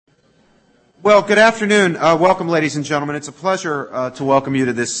Well, good afternoon. Welcome, ladies and gentlemen. It's a pleasure to welcome you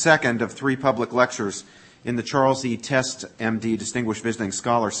to this second of three public lectures in the Charles E. Test, M.D. Distinguished Visiting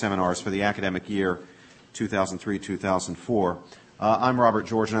Scholar Seminars for the academic year 2003-2004. I'm Robert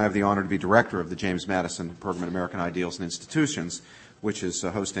George, and I have the honor to be director of the James Madison Program in American Ideals and Institutions, which is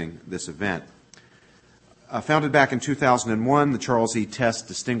hosting this event. Founded back in 2001, the Charles E. Test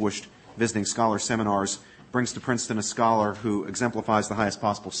Distinguished Visiting Scholar Seminars brings to Princeton a scholar who exemplifies the highest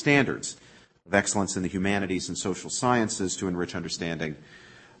possible standards of excellence in the humanities and social sciences to enrich understanding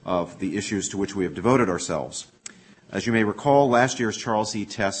of the issues to which we have devoted ourselves. As you may recall, last year's Charles E.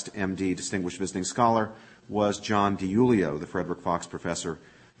 Test, M.D. Distinguished Visiting Scholar was John DiIulio, the Frederick Fox Professor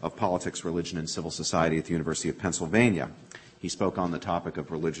of Politics, Religion, and Civil Society at the University of Pennsylvania. He spoke on the topic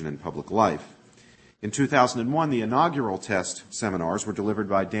of religion in public life. In 2001, the inaugural Test seminars were delivered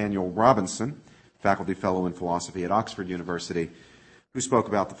by Daniel Robinson, Faculty Fellow in Philosophy at Oxford University, who spoke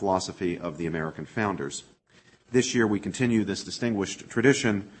about the philosophy of the American founders. This year, we continue this distinguished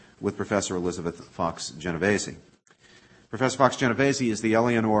tradition with Professor Elizabeth Fox-Genovese. Professor Fox-Genovese is the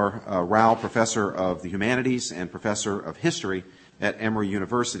ElTonore Raoul Professor of the Humanities and Professor of History at Emory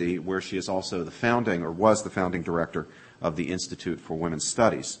University, where she is also the founding, or was the founding director of the Institute for Women's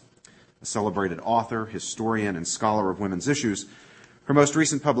Studies. A celebrated author, historian, and scholar of women's issues, her most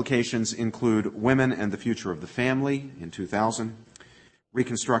recent publications include Women and the Future of the Family in 2000,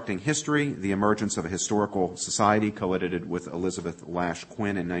 Reconstructing History, The Emergence of a Historical Society, co-edited with Elizabeth Lash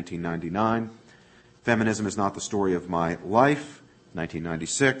Quinn in 1999, Feminism is Not the Story of My Life,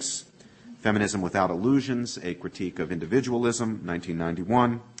 1996, Feminism Without Illusions, A Critique of Individualism,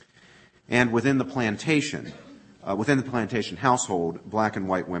 1991, and Within the Plantation Household, Black and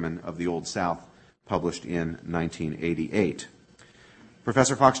White Women of the Old South, published in 1988.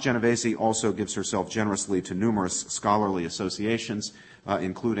 Professor Fox-Genovese also gives herself generously to numerous scholarly associations,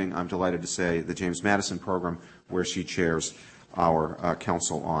 including, I'm delighted to say, the James Madison Program, where she chairs our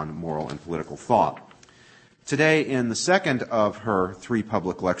Council on Moral and Political Thought. Today, in the second of her three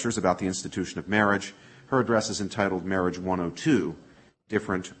public lectures about the institution of marriage, her address is entitled Marriage 102,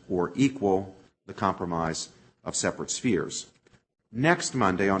 Different or Equal, the Compromise of Separate Spheres. Next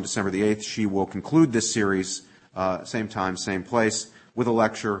Monday, on December the 8th, she will conclude this series, same time, same place, with a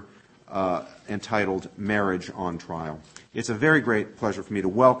lecture entitled Marriage on Trial. It's a very great pleasure for me to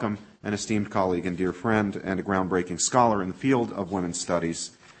welcome an esteemed colleague and dear friend and a groundbreaking scholar in the field of women's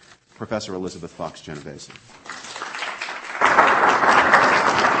studies, Professor Elizabeth Fox-Genovese.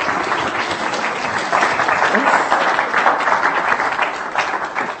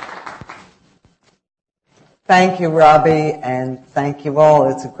 Thank you, Robbie, and thank you all.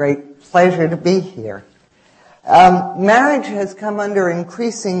 It's a great pleasure to be here. Marriage has come under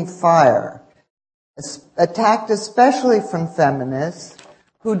increasing fire, attacked especially from feminists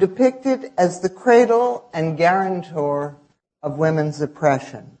who depict it as the cradle and guarantor of women's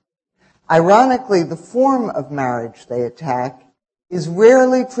oppression. Ironically, the form of marriage they attack is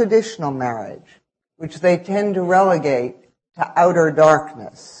rarely traditional marriage, which they tend to relegate to outer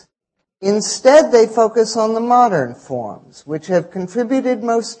darkness. Instead, they focus on the modern forms, which have contributed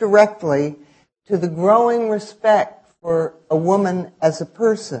most directly to the growing respect for a woman as a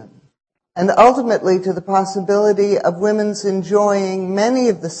person, and ultimately to the possibility of women's enjoying many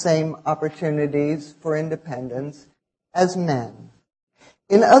of the same opportunities for independence as men.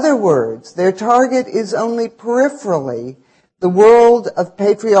 In other words, their target is only peripherally the world of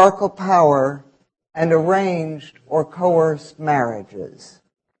patriarchal power and arranged or coerced marriages.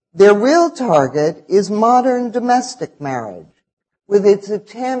 Their real target is modern domestic marriage, with its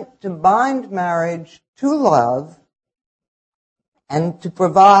attempt to bind marriage to love and to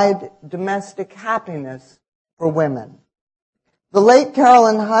provide domestic happiness for women. The late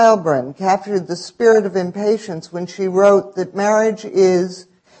Carolyn Heilbrunn captured the spirit of impatience when she wrote that marriage is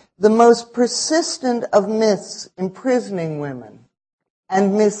the most persistent of myths imprisoning women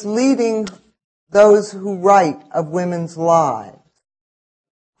and misleading those who write of women's lives.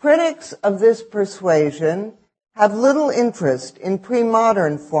 Critics of this persuasion have little interest in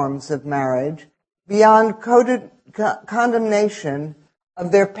pre-modern forms of marriage beyond condemnation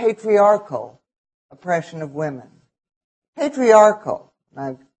of their patriarchal oppression of women. Patriarchal, and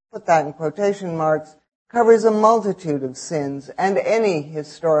I put that in quotation marks, covers a multitude of sins and any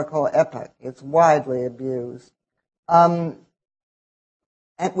historical epoch. It's widely abused,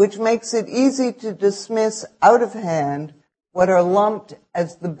 which makes it easy to dismiss out of hand what are lumped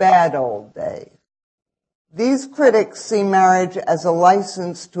as the bad old days. These critics see marriage as a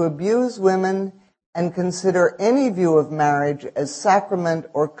license to abuse women and consider any view of marriage as sacrament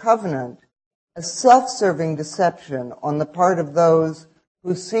or covenant a self-serving deception on the part of those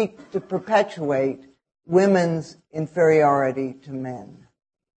who seek to perpetuate women's inferiority to men.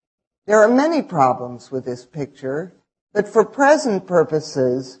 There are many problems with this picture, but for present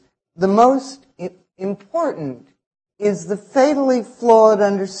purposes, the most important is the fatally flawed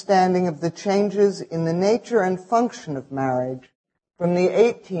understanding of the changes in the nature and function of marriage from the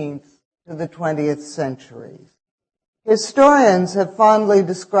 18th to the 20th centuries. Historians have fondly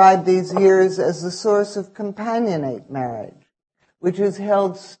described these years as the source of companionate marriage, which has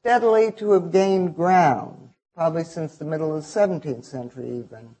held steadily to have gained ground, probably since the middle of the 17th century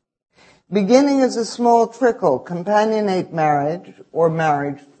even. Beginning as a small trickle, companionate marriage, or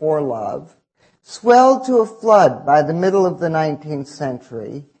marriage for love, swelled to a flood by the middle of the 19th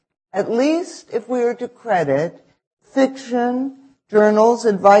century, at least if we are to credit fiction, journals,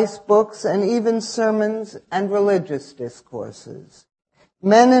 advice books, and even sermons and religious discourses.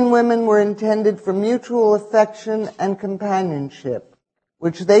 Men and women were intended for mutual affection and companionship,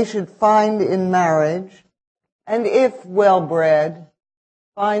 which they should find in marriage, and if well-bred,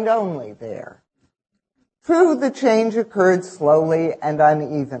 find only there. True, the change occurred slowly and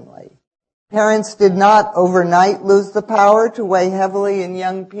unevenly. Parents did not overnight lose the power to weigh heavily in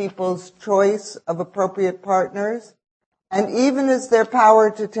young people's choice of appropriate partners, and even as their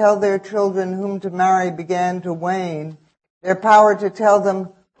power to tell their children whom to marry began to wane, their power to tell them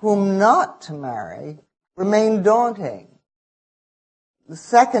whom not to marry remained daunting,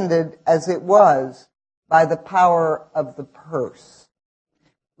 seconded as it was by the power of the purse.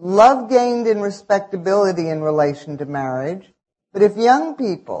 Love gained in respectability in relation to marriage, but if young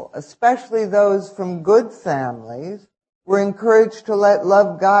people, especially those from good families, were encouraged to let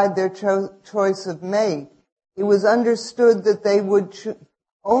love guide their choice of mate, it was understood that they would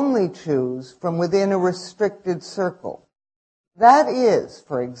only choose from within a restricted circle. That is,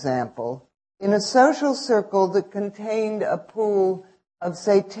 for example, in a social circle that contained a pool of,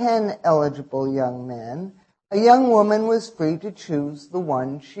 say, 10 eligible young men, a young woman was free to choose the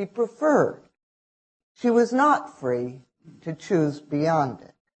one she preferred. She was not free to choose beyond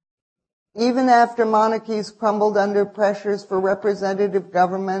it. Even after monarchies crumbled under pressures for representative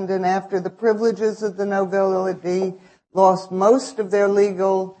government and after the privileges of the nobility lost most of their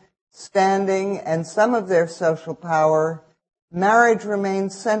legal standing and some of their social power, marriage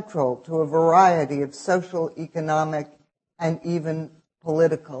remained central to a variety of social, economic, and even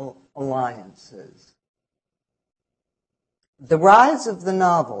political alliances. The rise of the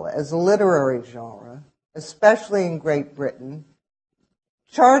novel as a literary genre, especially in Great Britain,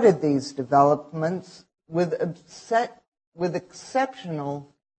 charted these developments with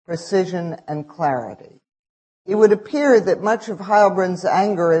exceptional precision and clarity. It would appear that much of Heilbrun's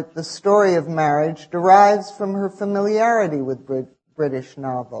anger at the story of marriage derives from her familiarity with British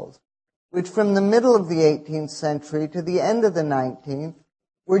novels, which from the middle of the 18th century to the end of the 19th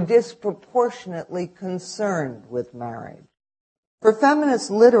were disproportionately concerned with marriage. For feminist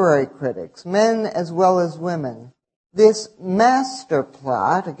literary critics, men as well as women, this master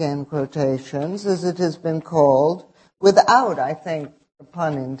plot, again quotations, as it has been called, without, I think, the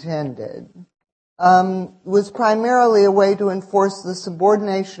pun intended, was primarily a way to enforce the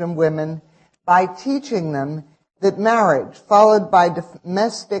subordination of women by teaching them that marriage, followed by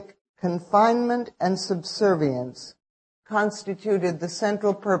domestic confinement and subservience, constituted the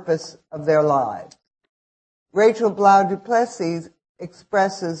central purpose of their lives. Rachel Blau du Plessis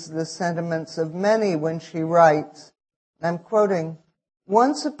expresses the sentiments of many when she writes, and I'm quoting,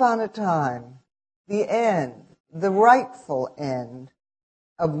 "Once upon a time, the end, the rightful end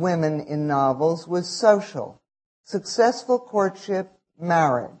of women in novels was social, successful courtship,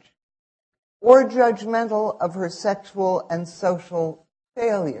 marriage, or judgmental of her sexual and social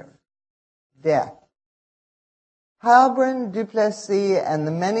failure, death." Heilbrun, du Plessis, and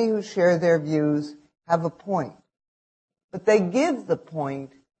the many who share their views have a point, but they give the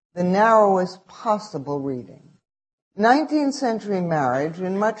point the narrowest possible reading. 19th century marriage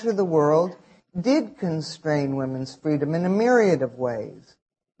in much of the world did constrain women's freedom in a myriad of ways,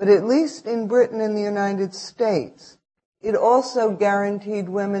 but at least in Britain and the United States, it also guaranteed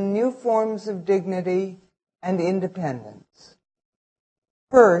women new forms of dignity and independence.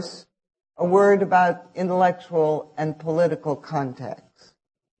 First, a word about intellectual and political context.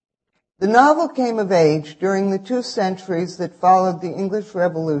 The novel came of age during the 2 centuries that followed the English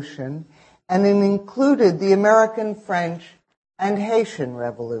Revolution, and it included the American, French, and Haitian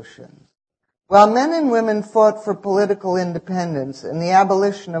revolutions. While men and women fought for political independence and the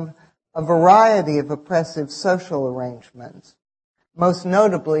abolition of a variety of oppressive social arrangements, most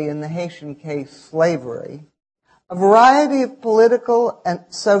notably in the Haitian case slavery, a variety of political and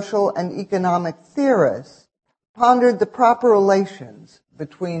social and economic theorists pondered the proper relations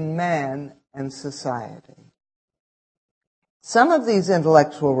between man and society. Some of these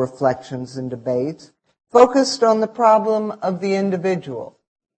intellectual reflections and debates focused on the problem of the individual,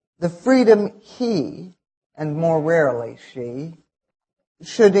 the freedom he, and more rarely she,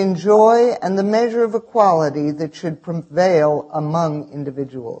 should enjoy, and the measure of equality that should prevail among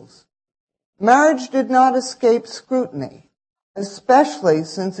individuals. Marriage did not escape scrutiny, especially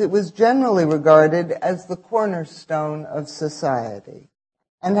since it was generally regarded as the cornerstone of society.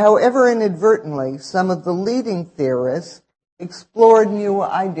 And however inadvertently, some of the leading theorists explored new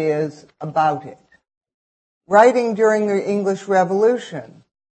ideas about it. Writing during the English Revolution,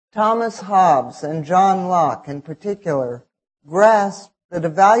 Thomas Hobbes and John Locke in particular grasped that a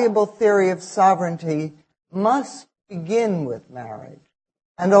valuable theory of sovereignty must begin with marriage.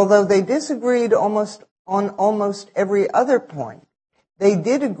 And although they disagreed on almost every other point, they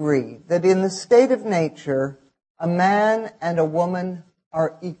did agree that in the state of nature, a man and a woman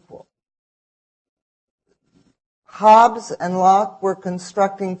are equal. Hobbes and Locke were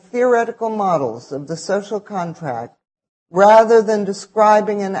constructing theoretical models of the social contract rather than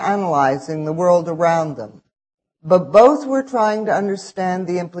describing and analyzing the world around them. But both were trying to understand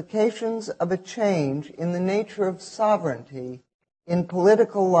the implications of a change in the nature of sovereignty in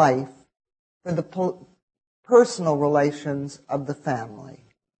political life for the personal relations of the family.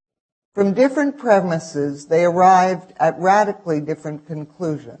 From different premises, they arrived at radically different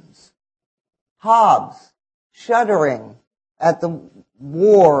conclusions. Hobbes, shuddering at the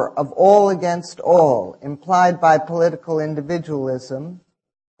war of all against all implied by political individualism,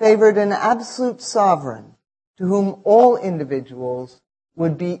 favored an absolute sovereign to whom all individuals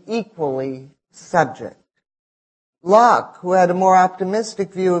would be equally subject. Locke, who had a more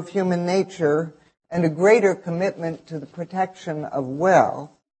optimistic view of human nature and a greater commitment to the protection of wealth,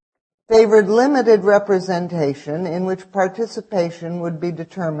 favored limited representation in which participation would be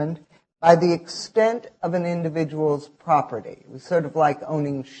determined by the extent of an individual's property. It was sort of like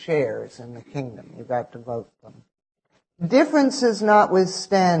owning shares in the kingdom. You got to vote them. Differences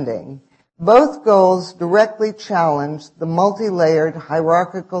notwithstanding, both goals directly challenged the multi-layered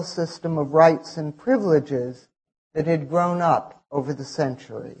hierarchical system of rights and privileges that had grown up over the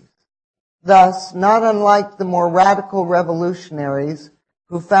centuries. Thus, not unlike the more radical revolutionaries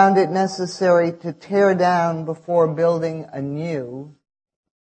who found it necessary to tear down before building anew,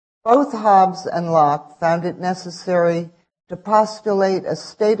 both Hobbes and Locke found it necessary to postulate a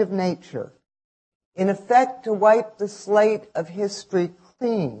state of nature, in effect to wipe the slate of history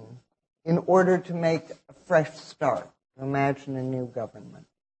clean in order to make a fresh start, to imagine a new government.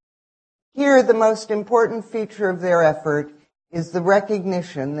 Here, the most important feature of their effort is the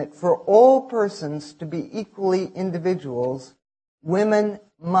recognition that for all persons to be equally individuals, women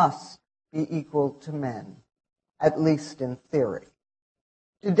must be equal to men, at least in theory.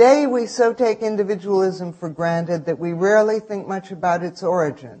 Today, we so take individualism for granted that we rarely think much about its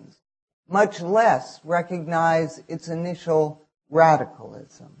origins, much less recognize its initial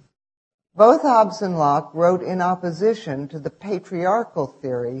radicalism. Both Hobbes and Locke wrote in opposition to the patriarchal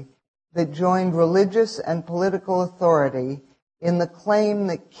theory that joined religious and political authority in the claim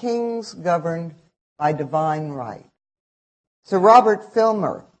that kings governed by divine right. Sir Robert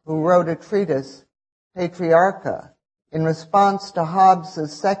Filmer, who wrote a treatise, Patriarcha, in response to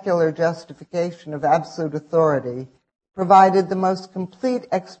Hobbes' secular justification of absolute authority, provided the most complete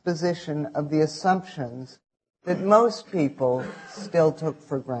exposition of the assumptions that most people still took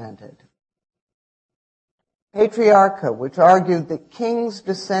for granted. Patriarcha, which argued that kings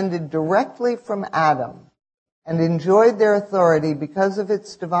descended directly from Adam and enjoyed their authority because of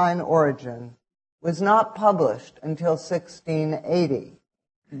its divine origin, was not published until 1680,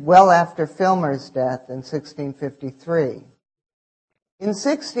 well after Filmer's death in 1653. In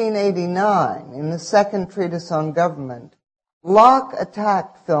 1689, in the second treatise on government, Locke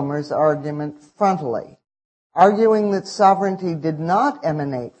attacked Filmer's argument frontally, arguing that sovereignty did not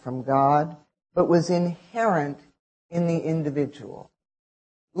emanate from God, but was inherent in the individual.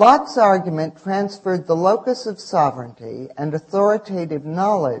 Locke's argument transferred the locus of sovereignty and authoritative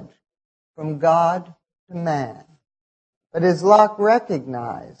knowledge from God to man. But as Locke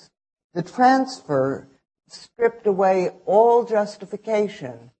recognized, the transfer stripped away all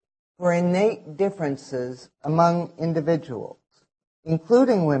justification for innate differences among individuals,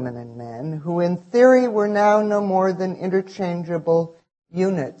 including women and men, who in theory were now no more than interchangeable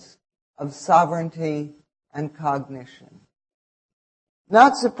units of sovereignty and cognition.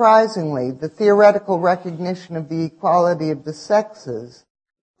 Not surprisingly, the theoretical recognition of the equality of the sexes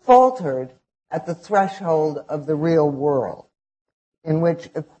faltered at the threshold of the real world, in which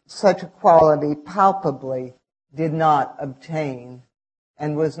such equality palpably did not obtain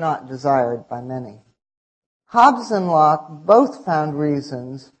and was not desired by many. Hobbes and Locke both found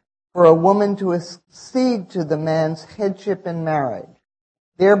reasons for a woman to accede to the man's headship in marriage,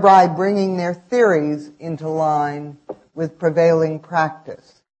 thereby bringing their theories into line with prevailing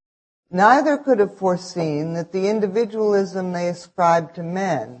practice. Neither could have foreseen that the individualism they ascribed to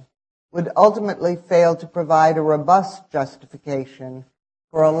men would ultimately fail to provide a robust justification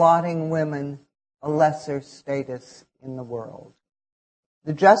for allotting women a lesser status in the world.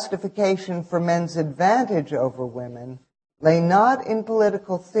 The justification for men's advantage over women lay not in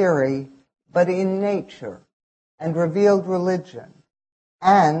political theory, but in nature and revealed religion,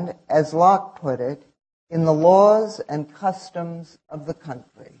 and, as Locke put it, in the laws and customs of the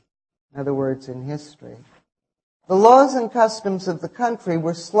country. In other words, in history. The laws and customs of the country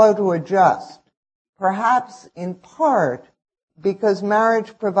were slow to adjust, perhaps in part because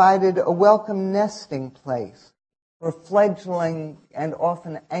marriage provided a welcome nesting place for fledgling and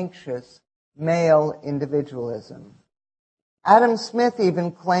often anxious male individualism. Adam Smith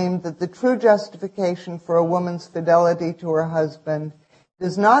even claimed that the true justification for a woman's fidelity to her husband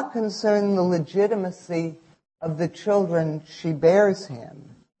does not concern the legitimacy of the children she bears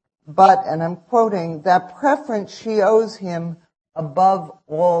him, but, and I'm quoting, that preference she owes him above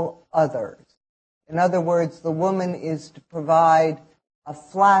all others. In other words, the woman is to provide a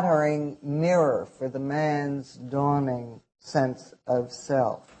flattering mirror for the man's dawning sense of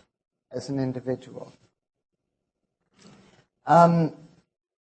self as an individual.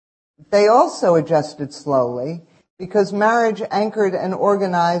 They also adjusted slowly because marriage anchored and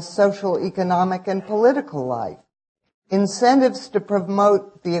organized social, economic, and political life. Incentives to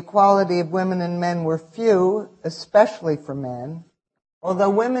promote the equality of women and men were few, especially for men, although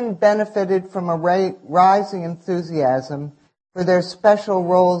women benefited from a rising enthusiasm for their special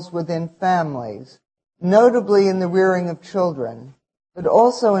roles within families, notably in the rearing of children, but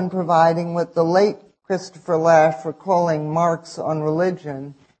also in providing what the late Christopher Lasch, recalling Marx on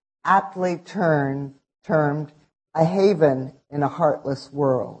religion, aptly termed a haven in a heartless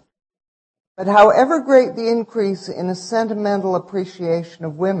world. But however great the increase in a sentimental appreciation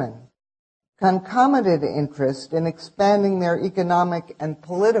of women, concomitant interest in expanding their economic and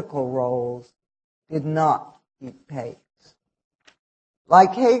political roles did not keep pace.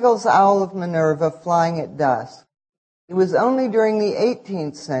 Like Hegel's Owl of Minerva flying at dusk, it was only during the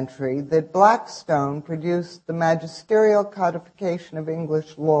 18th century that Blackstone produced the magisterial codification of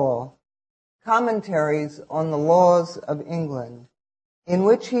English law, Commentaries on the Laws of England, in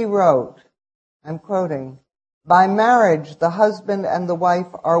which he wrote, I'm quoting, "By marriage the husband and the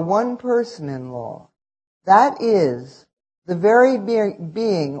wife are one person in law. That is, the very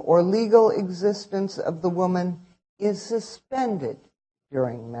being or legal existence of the woman is suspended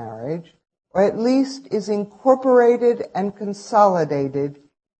during marriage, or at least is incorporated and consolidated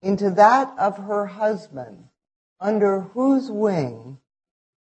into that of her husband, under whose wing,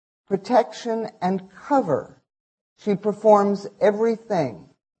 protection, and cover she performs everything,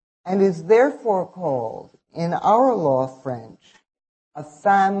 and is therefore called, in our law French, a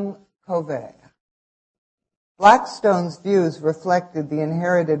femme couverte." Blackstone's views reflected the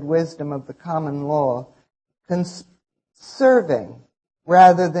inherited wisdom of the common law, conserving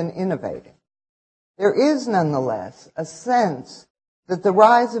rather than innovating. There is nonetheless a sense that the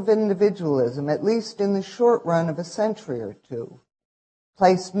rise of individualism, at least in the short run of a century or two,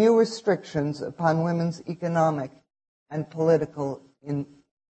 placed new restrictions upon women's economic and political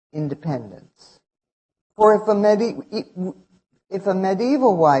independence. For if a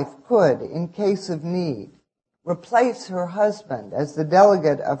medieval wife could, in case of need, replace her husband as the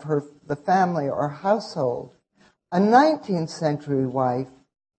delegate of the family or household, a 19th century wife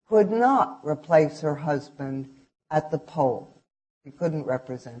could not replace her husband at the poll. She couldn't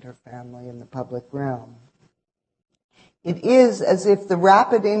represent her family in the public realm. It is as if the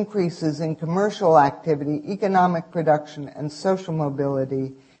rapid increases in commercial activity, economic production, and social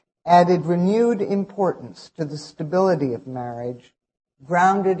mobility added renewed importance to the stability of marriage,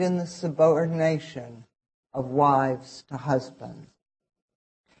 grounded in the subordination of wives to husbands.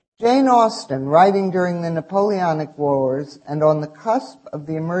 Jane Austen, writing during the Napoleonic Wars and on the cusp of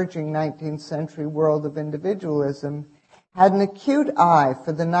the emerging 19th century world of individualism, had an acute eye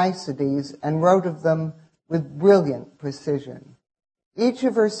for the niceties and wrote of them with brilliant precision. Each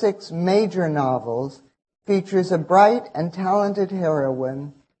of her 6 major novels features a bright and talented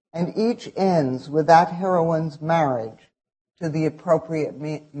heroine, and each ends with that heroine's marriage to the appropriate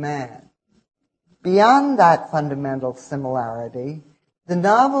man. Beyond that fundamental similarity, the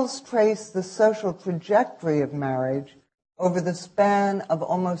novels trace the social trajectory of marriage over the span of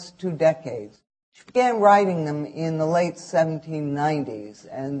almost 2 decades, She began writing them in the late 1790s,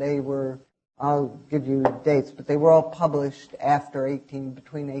 and they were, I'll give you dates, but they were all published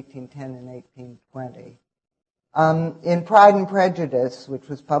between 1810 and 1820. In Pride and Prejudice, which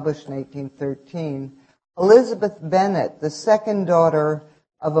was published in 1813, Elizabeth Bennet, the second daughter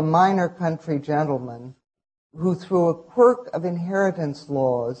of a minor country gentleman, who through a quirk of inheritance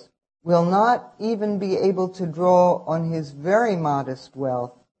laws will not even be able to draw on his very modest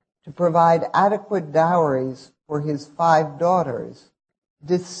wealth to provide adequate dowries for his 5 daughters,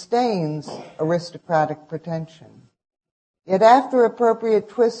 disdains aristocratic pretension. Yet after appropriate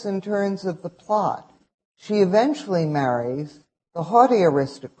twists and turns of the plot, she eventually marries the haughty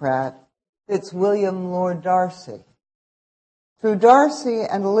aristocrat Fitzwilliam Lord Darcy. Through Darcy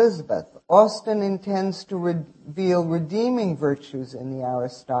and Elizabeth, Austen intends to reveal redeeming virtues in the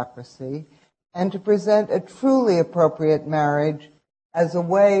aristocracy and to present a truly appropriate marriage as a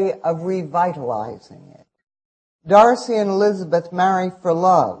way of revitalizing it. Darcy and Elizabeth marry for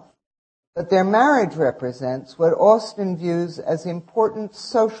love, but their marriage represents what Austen views as important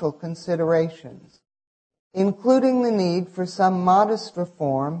social considerations, including the need for some modest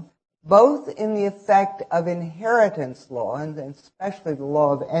reform, both in the effect of inheritance law, and especially the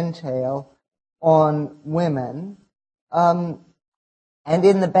law of entail on women, and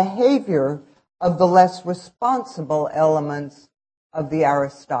in the behavior of the less responsible elements of the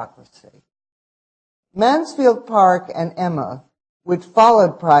aristocracy. Mansfield Park and Emma, which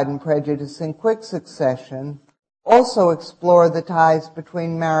followed Pride and Prejudice in quick succession, also explore the ties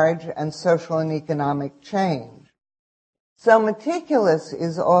between marriage and social and economic change. So meticulous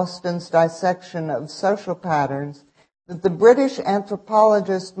is Austen's dissection of social patterns that the British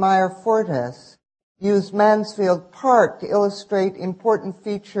anthropologist Meyer Fortas used Mansfield Park to illustrate important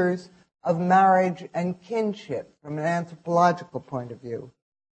features of marriage and kinship from an anthropological point of view.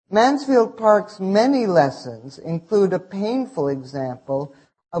 Mansfield Park's many lessons include a painful example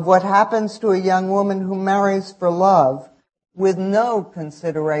of what happens to a young woman who marries for love with no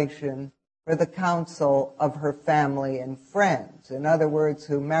consideration for the counsel of her family and friends. In other words,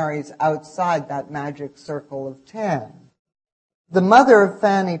 who marries outside that magic circle of 10. The mother of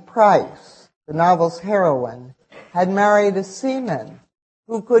Fanny Price, the novel's heroine, had married a seaman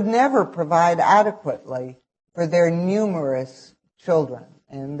who could never provide adequately for their numerous children.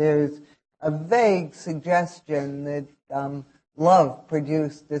 And there's a vague suggestion that love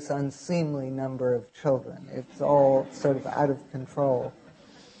produced this unseemly number of children. It's all sort of out of control.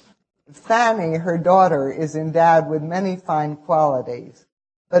 Fanny, her daughter, is endowed with many fine qualities,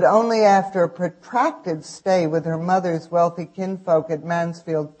 but only after a protracted stay with her mother's wealthy kinfolk at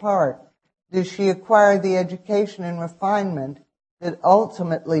Mansfield Park does she acquire the education and refinement that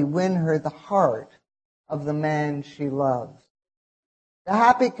ultimately win her the heart of the man she loves. The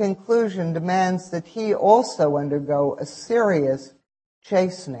happy conclusion demands that he also undergo a serious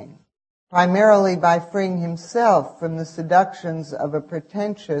chastening, primarily by freeing himself from the seductions of a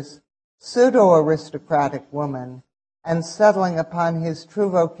pretentious, pseudo-aristocratic woman and settling upon his true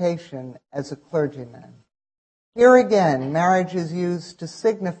vocation as a clergyman. Here again, marriage is used to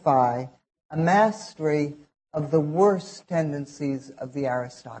signify a mastery of the worst tendencies of the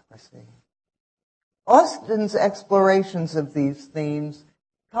aristocracy. Austen's explorations of these themes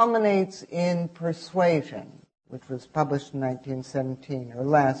culminates in Persuasion, which was published in 1917, her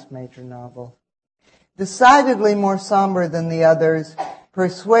last major novel. Decidedly more somber than the others,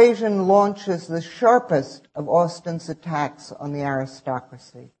 Persuasion launches the sharpest of Austen's attacks on the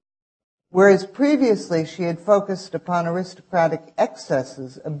aristocracy. Whereas previously she had focused upon aristocratic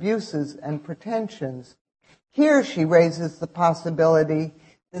excesses, abuses, and pretensions, here she raises the possibility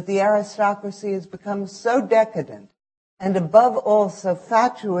that the aristocracy has become so decadent and above all so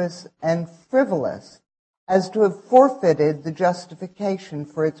fatuous and frivolous as to have forfeited the justification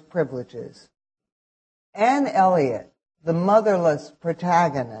for its privileges. Anne Elliot, the motherless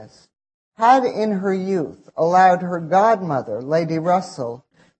protagonist, had in her youth allowed her godmother, Lady Russell,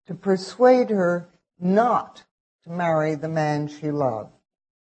 to persuade her not to marry the man she loved.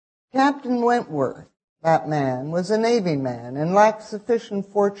 Captain Wentworth, that man, was a Navy man and lacked sufficient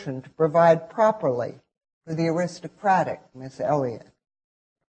fortune to provide properly for the aristocratic Miss Elliot.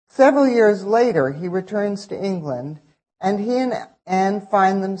 Several years later, he returns to England, and he and Anne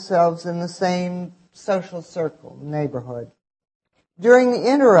find themselves in the same social circle, neighborhood. During the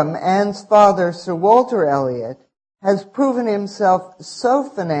interim, Anne's father, Sir Walter Elliot, has proven himself so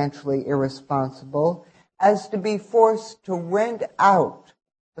financially irresponsible as to be forced to rent out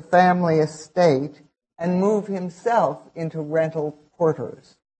the family estate and move himself into rental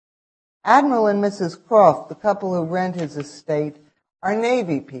quarters. Admiral and Mrs. Croft, the couple who rent his estate, are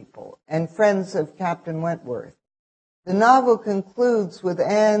Navy people and friends of Captain Wentworth. The novel concludes with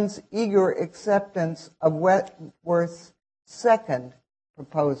Anne's eager acceptance of Wentworth's second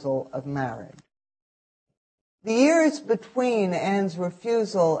proposal of marriage. The years between Anne's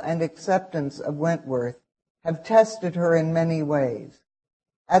refusal and acceptance of Wentworth have tested her in many ways.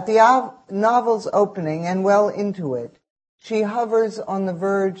 At the novel's opening and well into it, she hovers on the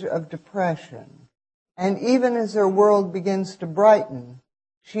verge of depression, and even as her world begins to brighten,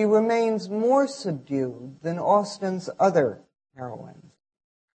 she remains more subdued than Austen's other heroines.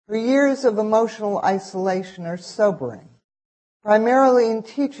 Her years of emotional isolation are sobering, primarily in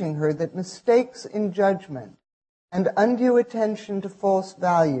teaching her that mistakes in judgment and undue attention to false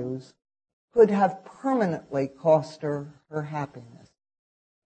values could have permanently cost her her happiness.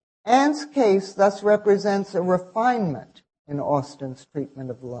 Anne's case thus represents a refinement in Austen's treatment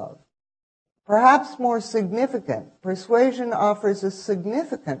of love. Perhaps more significant, Persuasion offers a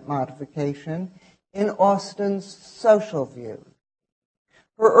significant modification in Austen's social views.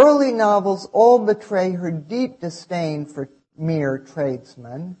 Her early novels all betray her deep disdain for mere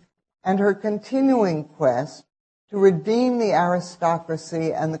tradesmen and her continuing quest to redeem the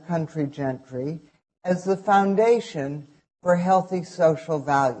aristocracy and the country gentry as the foundation for healthy social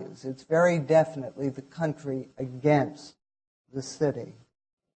values. It's very definitely the country against the city.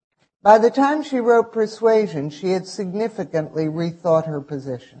 By the time she wrote Persuasion, she had significantly rethought her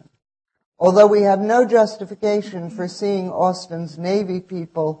position. Although we have no justification for seeing Austen's Navy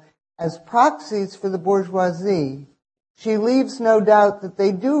people as proxies for the bourgeoisie, she leaves no doubt that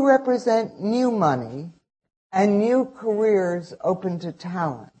they do represent new money and new careers open to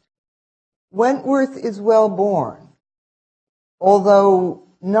talent. Wentworth is well born, although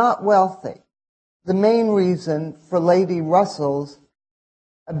not wealthy, the main reason for Lady Russell's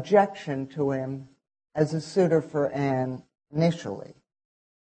objection to him as a suitor for Anne initially.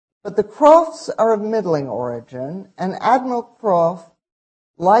 But the Crofts are of middling origin, and Admiral Croft,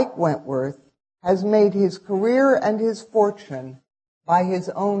 like Wentworth, has made his career and his fortune by his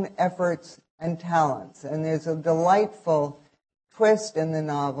own efforts and talents. And there's a delightful twist in the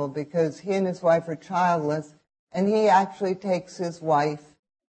novel because he and his wife are childless, and he actually takes his wife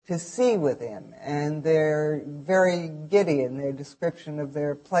to sea with him. And they're very giddy in their description of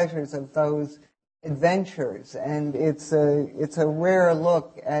their pleasures of those adventures. And it's a rare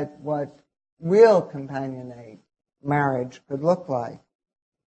look at what real companionate marriage could look like.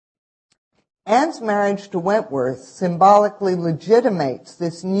 Anne's marriage to Wentworth symbolically legitimates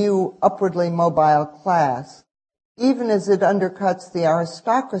this new upwardly mobile class, even as it undercuts the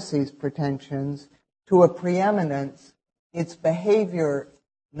aristocracy's pretensions to a preeminence its behavior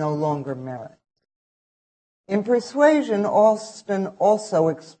no longer merits. In Persuasion, Austen also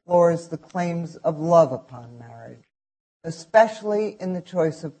explores the claims of love upon marriage, especially in the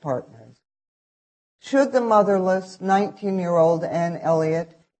choice of partners. Should the motherless 19-year-old Anne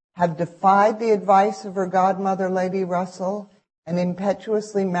Elliot have defied the advice of her godmother, Lady Russell, and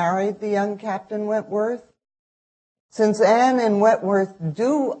impetuously married the young Captain Wentworth? Since Anne and Wentworth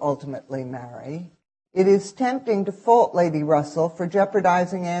do ultimately marry, it is tempting to fault Lady Russell for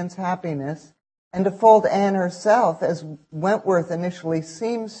jeopardizing Anne's happiness and to fault Anne herself, as Wentworth initially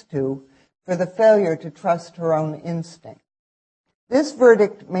seems to, for the failure to trust her own instinct. This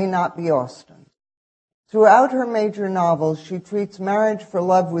verdict may not be Austen's. Throughout her major novels, she treats marriage for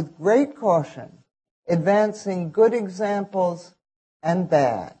love with great caution, advancing good examples and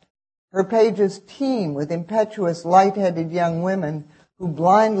bad. Her pages teem with impetuous, light-headed young women who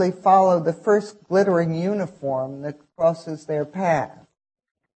blindly follow the first glittering uniform that crosses their path.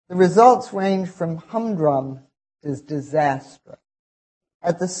 The results range from humdrum to disastrous.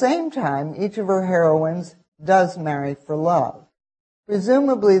 At the same time, each of her heroines does marry for love.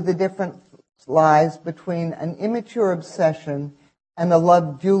 Presumably, the difference lies between an immature obsession and a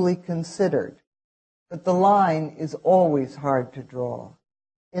love duly considered. But the line is always hard to draw.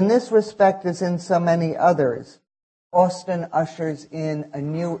 In this respect, as in so many others, Austen ushers in a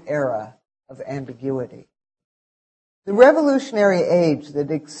new era of ambiguity. The Revolutionary Age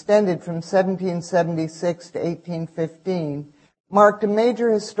that extended from 1776 to 1815 marked a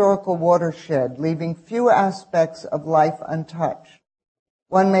major historical watershed, leaving few aspects of life untouched.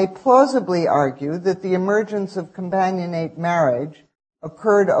 One may plausibly argue that the emergence of companionate marriage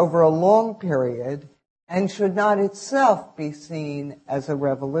occurred over a long period and should not itself be seen as a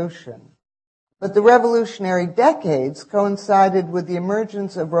revolution. But the revolutionary decades coincided with the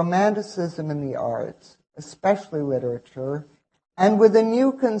emergence of Romanticism in the arts, especially literature, and with a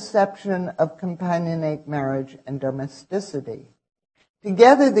new conception of companionate marriage and domesticity.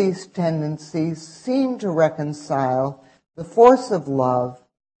 Together, these tendencies seem to reconcile the force of love,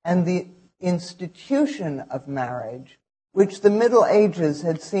 and the institution of marriage, which the Middle Ages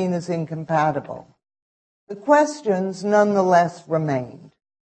had seen as incompatible. The questions nonetheless remained.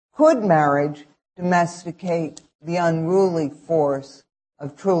 Could marriage domesticate the unruly force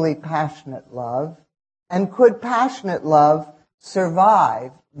of truly passionate love? And could passionate love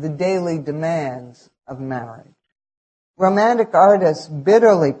survive the daily demands of marriage? Romantic artists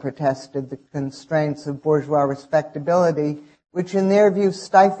bitterly protested the constraints of bourgeois respectability, which in their view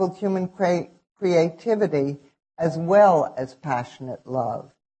stifled human creativity as well as passionate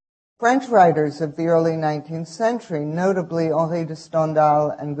love. French writers of the early 19th century, notably Henri de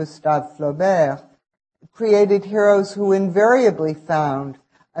Stendhal and Gustave Flaubert, created heroes who invariably found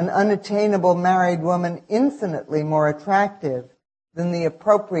an unattainable married woman infinitely more attractive than the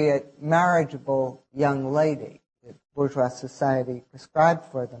appropriate marriageable young lady that bourgeois society prescribed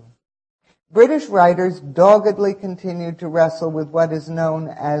for them. British writers doggedly continued to wrestle with what is known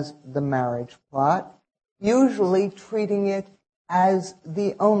as the marriage plot, usually treating it as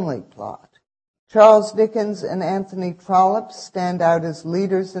the only plot. Charles Dickens and Anthony Trollope stand out as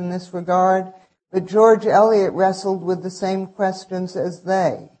leaders in this regard, but George Eliot wrestled with the same questions as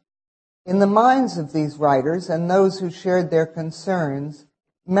they. In the minds of these writers and those who shared their concerns,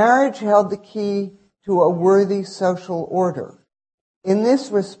 marriage held the key to a worthy social order. In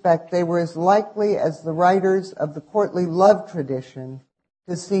this respect, they were as likely as the writers of the courtly love tradition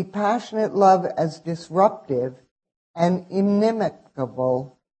to see passionate love as disruptive and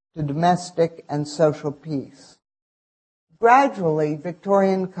inimical to domestic and social peace. Gradually,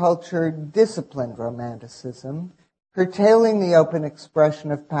 Victorian culture disciplined romanticism, curtailing the open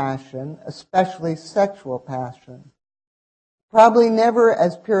expression of passion, especially sexual passion. Probably never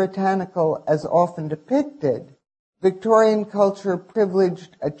as puritanical as often depicted, Victorian culture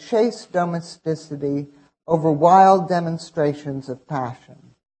privileged a chaste domesticity over wild demonstrations of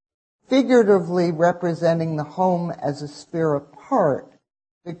passion. Figuratively representing the home as a sphere apart,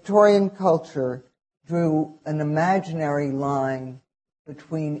 Victorian culture drew an imaginary line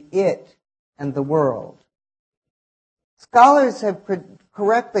between it and the world. Scholars have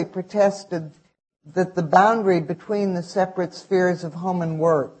correctly protested that the boundary between the separate spheres of home and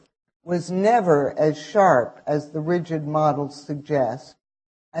work was never as sharp as the rigid models suggest,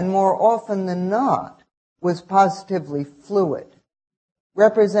 and more often than not was positively fluid.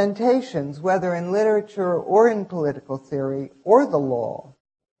 Representations, whether in literature or in political theory or the law,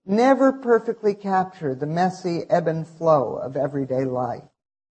 never perfectly capture the messy ebb and flow of everyday life.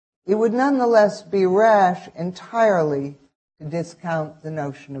 It would nonetheless be rash entirely to discount the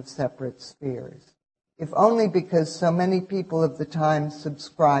notion of separate spheres, if only because so many people of the time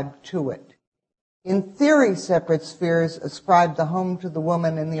subscribed to it. In theory, separate spheres ascribe the home to the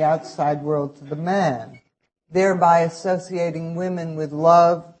woman and the outside world to the man, thereby associating women with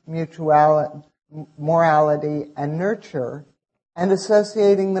love, mutuality, morality, and nurture, and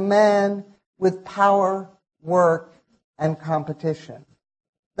associating the man with power, work, and competition.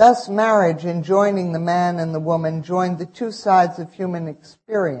 Thus, marriage, in joining the man and the woman, joined the two sides of human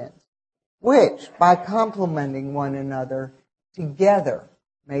experience, which, by complementing one another, together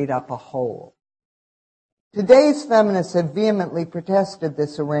made up a whole. Today's feminists have vehemently protested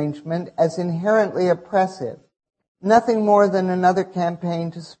this arrangement as inherently oppressive, nothing more than another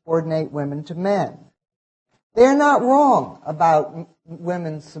campaign to subordinate women to men. They are not wrong about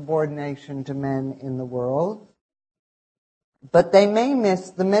women's subordination to men in the world, but they may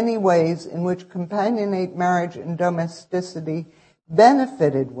miss the many ways in which companionate marriage and domesticity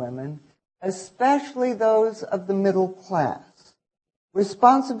benefited women, especially those of the middle class.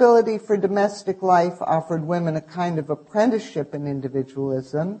 Responsibility for domestic life offered women a kind of apprenticeship in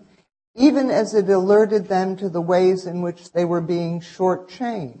individualism, even as it alerted them to the ways in which they were being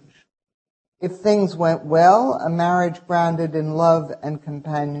shortchanged. If things went well, a marriage grounded in love and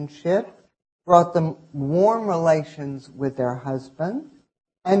companionship brought them warm relations with their husband,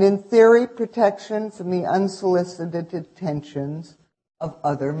 and in theory, protection from the unsolicited attentions of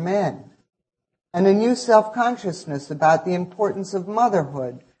other men. And a new self-consciousness about the importance of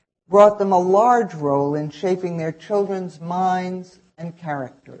motherhood brought them a large role in shaping their children's minds and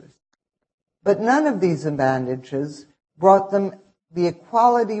characters. But none of these advantages brought them the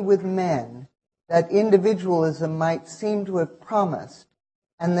equality with men that individualism might seem to have promised,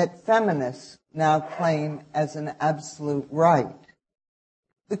 and that feminists now claim as an absolute right.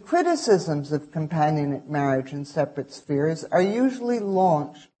 The criticisms of companionate marriage in separate spheres are usually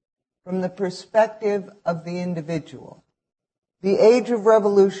launched from the perspective of the individual. The age of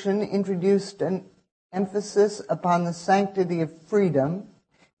revolution introduced an emphasis upon the sanctity of freedom.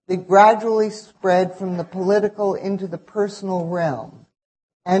 It gradually spread from the political into the personal realm,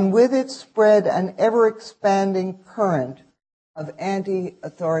 and with it spread an ever-expanding current of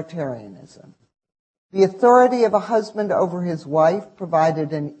anti-authoritarianism. The authority of a husband over his wife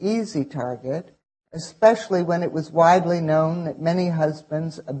provided an easy target, especially when it was widely known that many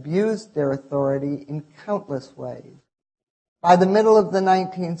husbands abused their authority in countless ways. By the middle of the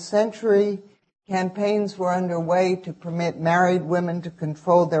 19th century, campaigns were underway to permit married women to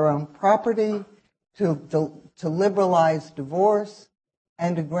control their own property, to liberalize divorce,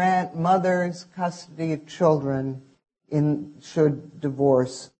 and to grant mothers custody of children should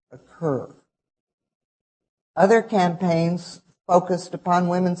divorce occur. Other campaigns focused upon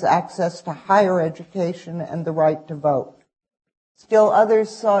women's access to higher education and the right to vote. Still others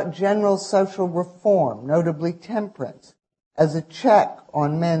sought general social reform, notably temperance, as a check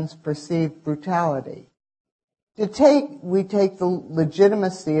on men's perceived brutality. We take the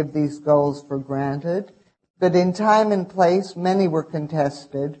legitimacy of these goals for granted, but in time and place many were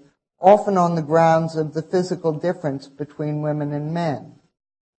contested, often on the grounds of the physical difference between women and men.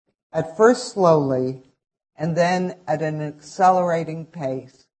 At first slowly, and then at an accelerating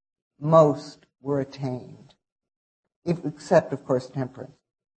pace, most were attained, except, of course, temperance.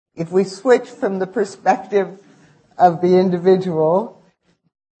 If we switch from the perspective of the individual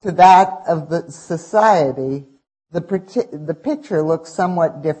to that of the society, the picture looks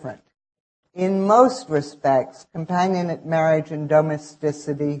somewhat different. In most respects, companionate marriage and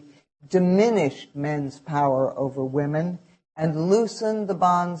domesticity diminished men's power over women and loosened the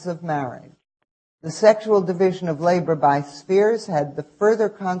bonds of marriage. The sexual division of labor by spheres had the further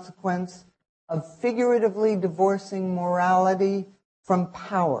consequence of figuratively divorcing morality from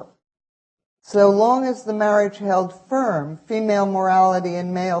power. So long as the marriage held firm, female morality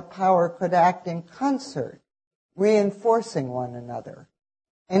and male power could act in concert, reinforcing one another.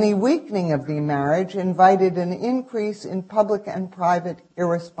 Any weakening of the marriage invited an increase in public and private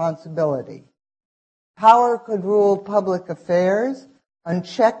irresponsibility. Power could rule public affairs,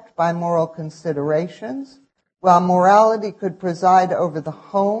 unchecked by moral considerations, while morality could preside over the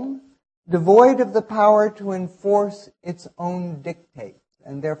home, devoid of the power to enforce its own dictates,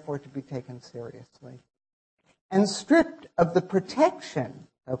 and therefore to be taken seriously. And stripped of the protection,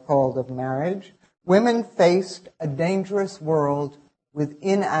 so-called, of marriage, women faced a dangerous world with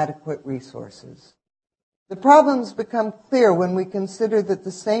inadequate resources. The problems become clear when we consider that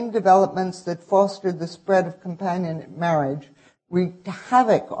the same developments that fostered the spread of companionate marriage wreaked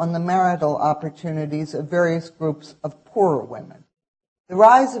havoc on the marital opportunities of various groups of poorer women. The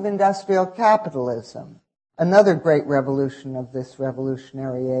rise of industrial capitalism, another great revolution of this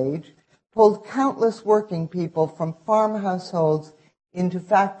revolutionary age, pulled countless working people from farm households into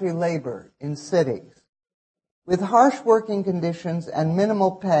factory labor in cities. With harsh working conditions and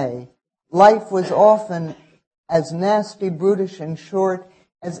minimal pay, life was often as nasty, brutish, and short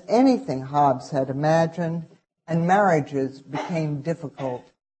as anything Hobbes had imagined, and marriages became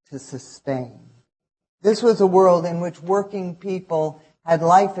difficult to sustain. This was a world in which working people had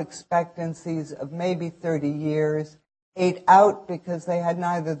life expectancies of maybe 30 years, ate out because they had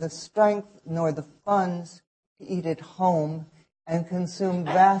neither the strength nor the funds to eat at home, and consumed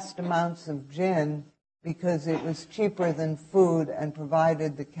vast amounts of gin because it was cheaper than food and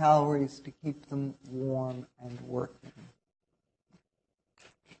provided the calories to keep them warm and working.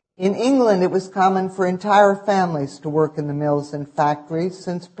 In England, it was common for entire families to work in the mills and factories,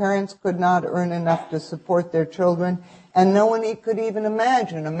 since parents could not earn enough to support their children, and no one could even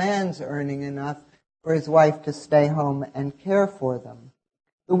imagine a man's earning enough for his wife to stay home and care for them.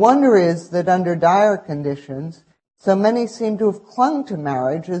 The wonder is that under dire conditions, so many seem to have clung to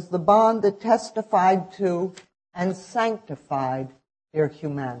marriage as the bond that testified to and sanctified their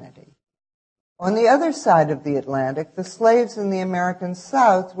humanity. On the other side of the Atlantic, the slaves in the American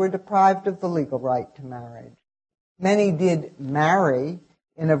South were deprived of the legal right to marriage. Many did marry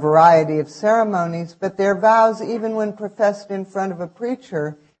in a variety of ceremonies, but their vows, even when professed in front of a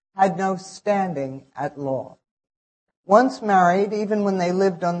preacher, had no standing at law. Once married, even when they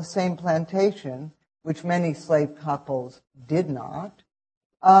lived on the same plantation, which many slave couples did not,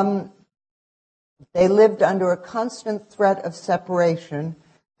 they lived under a constant threat of separation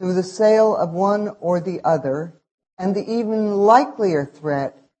through the sale of one or the other, and the even likelier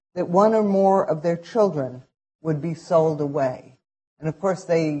threat that one or more of their children would be sold away. And of course,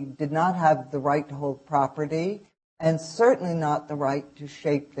 they did not have the right to hold property, and certainly not the right to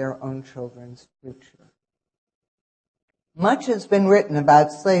shape their own children's future. Much has been written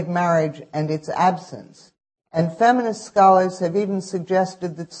about slave marriage and its absence, and feminist scholars have even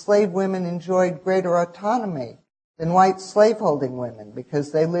suggested that slave women enjoyed greater autonomy than white slaveholding women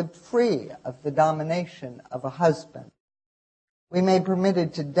because they lived free of the domination of a husband. We may be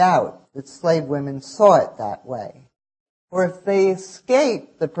permitted to doubt that slave women saw it that way. For if they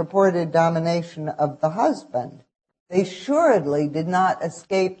escaped the purported domination of the husband, they assuredly did not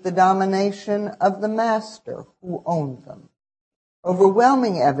escape the domination of the master who owned them.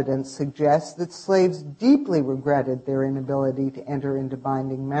 Overwhelming evidence suggests that slaves deeply regretted their inability to enter into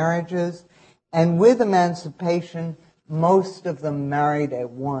binding marriages, and with emancipation, most of them married at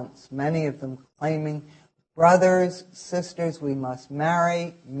once, many of them claiming, brothers, sisters, we must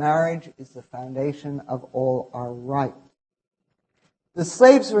marry. Marriage is the foundation of all our rights. The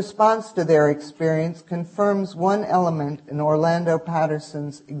slaves' response to their experience confirms one element in Orlando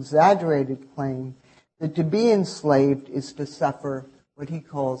Patterson's exaggerated claim that to be enslaved is to suffer what he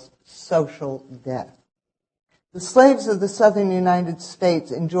calls social death. The slaves of the southern United States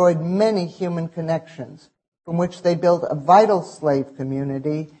enjoyed many human connections from which they built a vital slave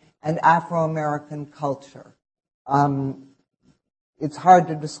community and Afro-American culture. It's hard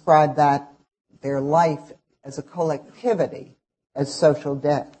to describe their life as a collectivity, as social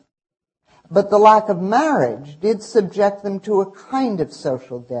death. But the lack of marriage did subject them to a kind of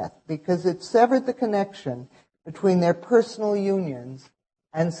social death because it severed the connection between their personal unions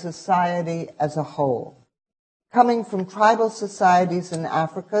and society as a whole. Coming from tribal societies in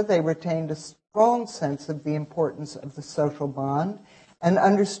Africa, they retained a strong sense of the importance of the social bond and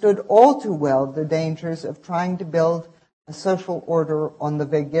understood all too well the dangers of trying to build a social order on the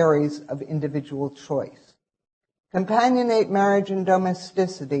vagaries of individual choice. Companionate marriage and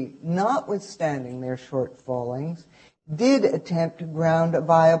domesticity, notwithstanding their shortfallings, did attempt to ground a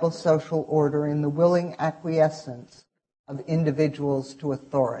viable social order in the willing acquiescence of individuals to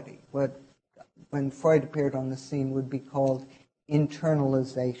authority, what, when Freud appeared on the scene, would be called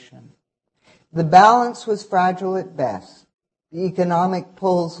internalization. The balance was fragile at best. The economic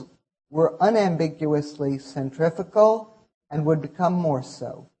pulls were unambiguously centrifugal and would become more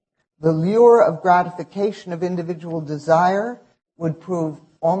so. The lure of gratification of individual desire would prove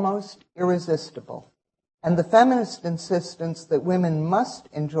almost irresistible, and the feminist insistence that women must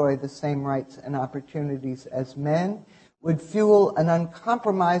enjoy the same rights and opportunities as men would fuel an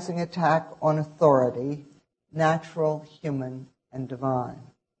uncompromising attack on authority, natural, human, and divine.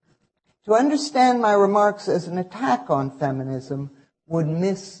 To understand my remarks as an attack on feminism would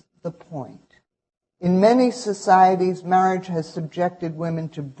miss the point. In many societies, marriage has subjected women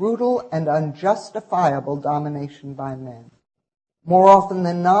to brutal and unjustifiable domination by men. More often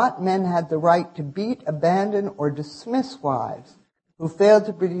than not, men had the right to beat, abandon, or dismiss wives who failed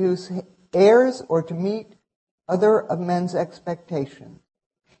to produce heirs or to meet other of men's expectations.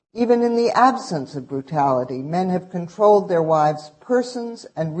 Even in the absence of brutality, men have controlled their wives' persons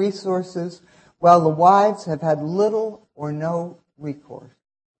and resources, while the wives have had little or no recourse.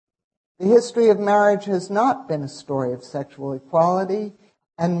 The history of marriage has not been a story of sexual equality,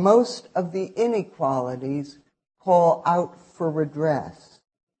 and most of the inequalities call out for redress.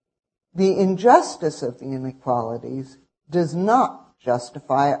 The injustice of the inequalities does not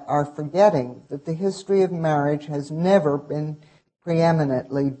justify our forgetting that the history of marriage has never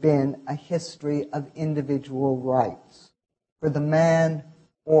preeminently been a history of individual rights for the man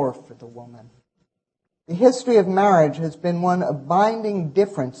or for the woman. The history of marriage has been one of binding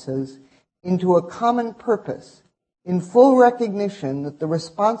differences into a common purpose, in full recognition that the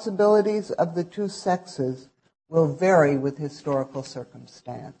responsibilities of the two sexes will vary with historical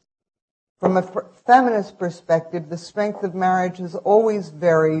circumstance. From a feminist perspective, the strength of marriage has always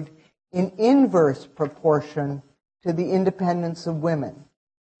varied in inverse proportion to the independence of women,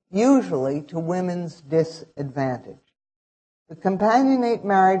 usually to women's disadvantage. The companionate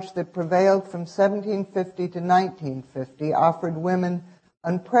marriage that prevailed from 1750 to 1950 offered women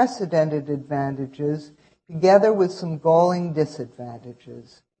unprecedented advantages together with some galling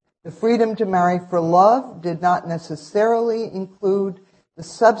disadvantages. The freedom to marry for love did not necessarily include the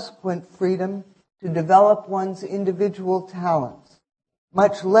subsequent freedom to develop one's individual talents,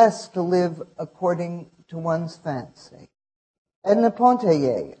 much less to live according to one's fancy. Edna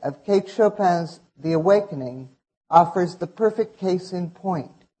Pontellier of Kate Chopin's The Awakening offers the perfect case in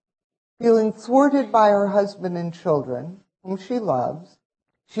point. Feeling thwarted by her husband and children, whom she loves,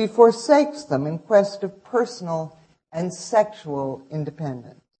 she forsakes them in quest of personal and sexual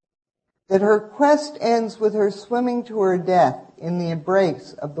independence. That her quest ends with her swimming to her death in the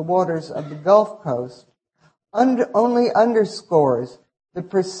embrace of the waters of the Gulf Coast only underscores the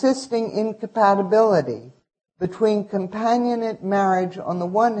persisting incompatibility between companionate marriage on the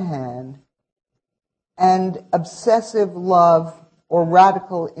one hand and obsessive love or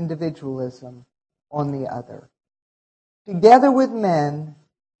radical individualism on the other. Together with men,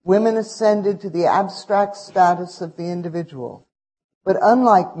 women ascended to the abstract status of the individual. But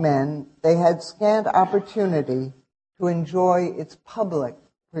unlike men, they had scant opportunity to enjoy its public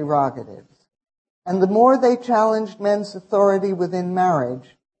prerogatives. And the more they challenged men's authority within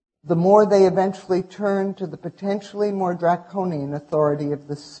marriage, the more they eventually turned to the potentially more draconian authority of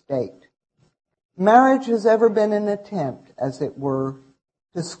the state. Marriage has ever been an attempt, as it were,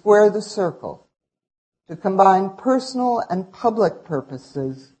 to square the circle, to combine personal and public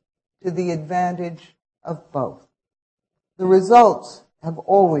purposes to the advantage of both. The results have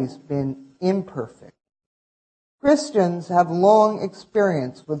always been imperfect. Christians have long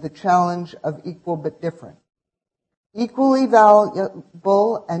experience with the challenge of equal but different. Equally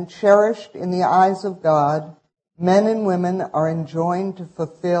valuable and cherished in the eyes of God, men and women are enjoined to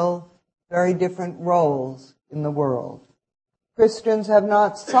fulfill very different roles in the world. Christians have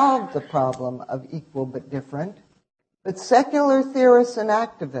not solved the problem of equal but different, but secular theorists and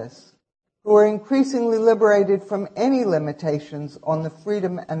activists who are increasingly liberated from any limitations on the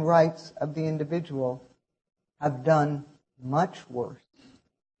freedom and rights of the individual have done much worse.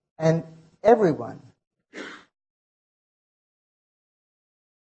 And everyone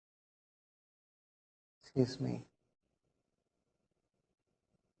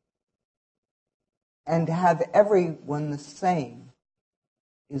and to have everyone the same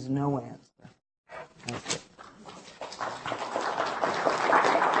is no answer. Thank you.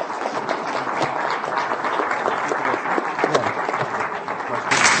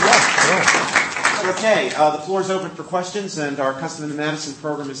 Okay, the floor is open for questions, and our Custom in the Madison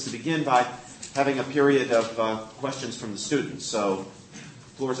program is to begin by having a period of questions from the students. So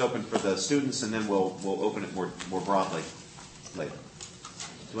the floor is open for the students, and then we'll open it more broadly later.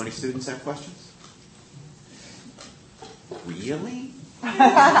 Do any students have questions? Really?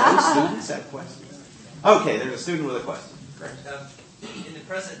 No students have questions? Okay, there's a student with a question. Great. In the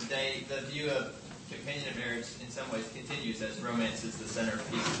present day, the view of companion marriage in some ways continues as romance is the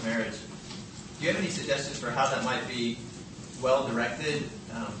centerpiece of marriage. Do you have any suggestions for how that might be well-directed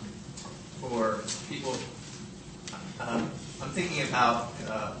for people? I'm thinking about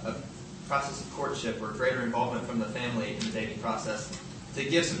a process of courtship or greater involvement from the family in the dating process to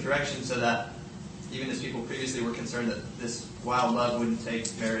give some direction so that even as people previously were concerned that this wild love wouldn't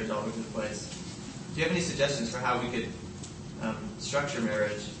take marriage all over the place. Do you have any suggestions for how we could structure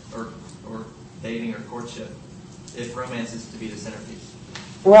marriage or dating or courtship if romance is to be the centerpiece?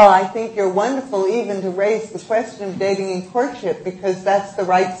 Well, I think you're wonderful even to raise the question of dating and courtship because that's the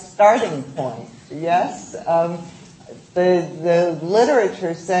right starting point. Yes? The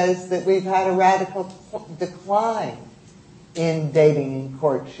literature says that we've had a radical decline in dating and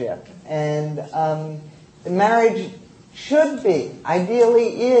courtship. And the marriage should be,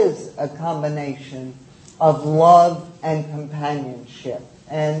 ideally is, a combination of love and companionship.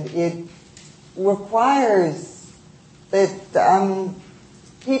 And it requires that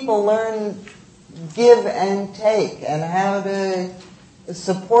people learn give and take and how to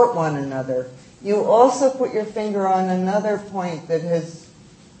support one another. You also put your finger on another point that has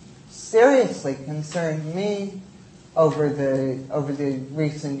seriously concerned me over the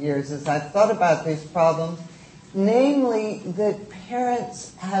recent years as I've thought about these problems, namely that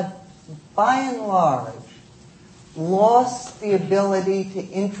parents have, by and large, lost the ability to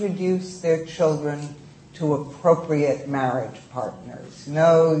introduce their children to appropriate marriage partners. You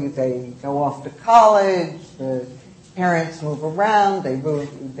know, they go off to college, the parents move around, they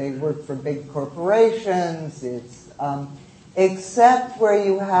work for big corporations, except where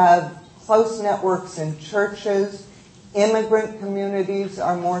you have close networks in churches. Immigrant communities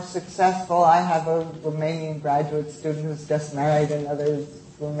are more successful. I have a Romanian graduate student who's just married another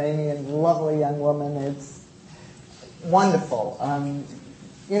Romanian lovely young woman. It's wonderful.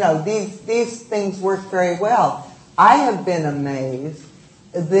 These things work very well. I have been amazed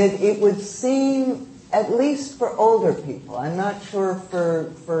that it would seem, at least for older people, I'm not sure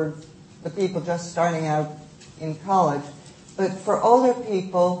for the people just starting out in college, but for older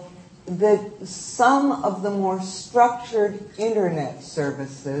people, that some of the more structured internet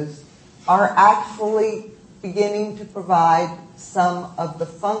services are actually beginning to provide some of the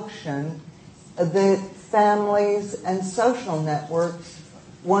function that families and social networks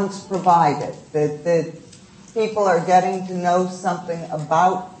once provided, that people are getting to know something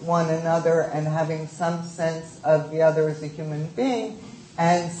about one another and having some sense of the other as a human being,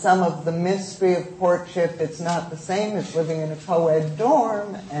 and some of the mystery of courtship. It's not the same as living in a co-ed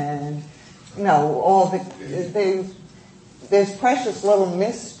dorm, and there's precious little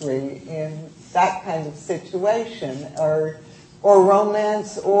mystery in that kind of situation, or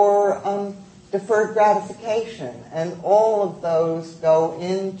romance, or deferred gratification, and all of those go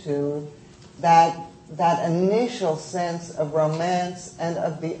into that initial sense of romance and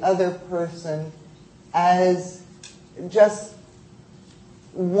of the other person as just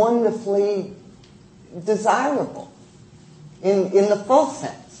wonderfully desirable in the full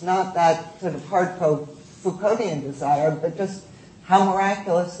sense, not that sort of hardcore Foucauldian desire, but just how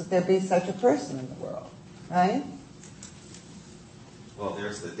miraculous that there be such a person in the world, right? Well,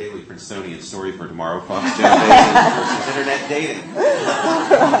 there's the Daily Princetonian story for tomorrow, Fox-Genovese versus internet dating.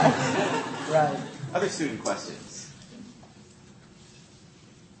 Right. Other student questions?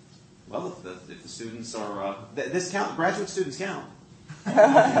 Well, if the students are, this count, graduate students count.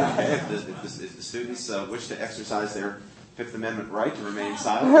 Okay, if the students wish to exercise their Fifth Amendment right to remain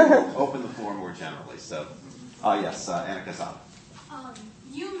silent, we'll open the floor more generally. So, yes, Anna Kazab.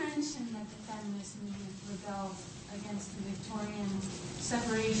 You mentioned that the feminist movement rebelled against the Victorian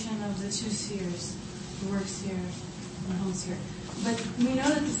separation of the two spheres, the work sphere and the home sphere. But we know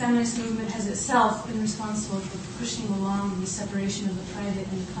that the feminist movement has itself been responsible for pushing along the separation of the private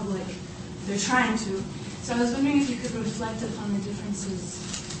and the public. They're trying to. So I was wondering if you could reflect upon the differences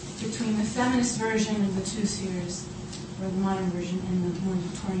between the feminist version of the two spheres, or the modern version, and the more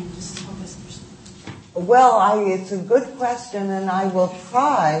Victorian, just to help us understand. Well, it's a good question, and I will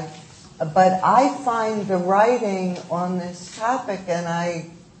try, but I find the writing on this topic, and I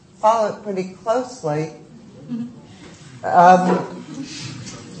follow it pretty closely.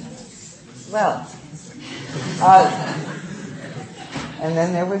 And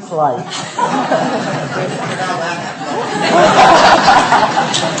then there was light.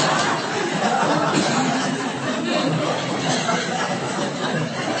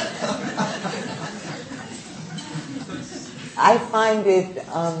 I find it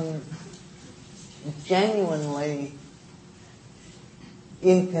genuinely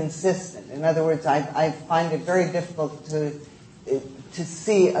inconsistent. In other words, I find it very difficult to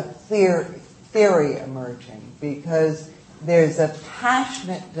see a clear theory emerging, because there's a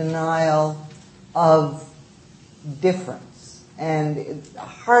passionate denial of difference. And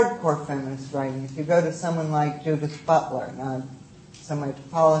hardcore feminist writing, if you go to someone like Judith Butler, not so much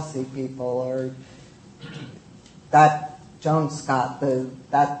policy people, or that Joan Scott,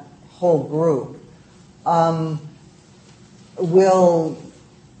 that whole group, will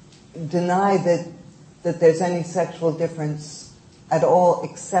deny that there's any sexual difference at all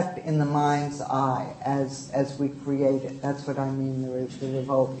except in the mind's eye as we create it. That's what I mean, the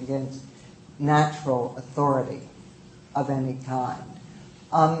revolt against natural authority of any kind.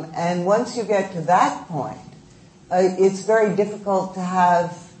 And once you get to that point, it's very difficult to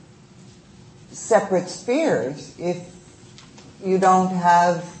have separate spheres if you don't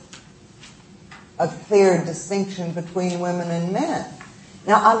have a clear distinction between women and men.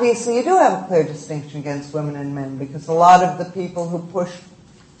 Now, obviously, you do have a clear distinction against women and men, because a lot of the people who push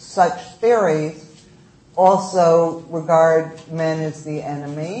such theories also regard men as the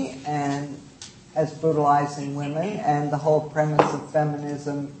enemy and as brutalizing women, and the whole premise of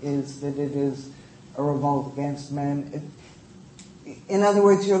feminism is that it is a revolt against men. In other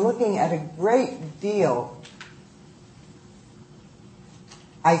words, you're looking at a great deal,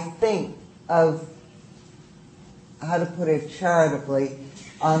 I think, of, how to put it charitably,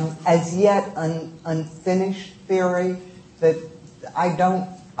 as yet unfinished theory that I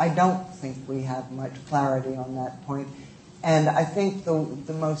don't think we have much clarity on that point. And I think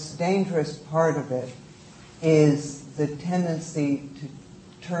the most dangerous part of it is the tendency to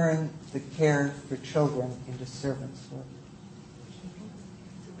turn the care for children into servants' work.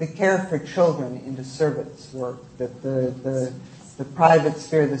 The care for children into servants' work, that the private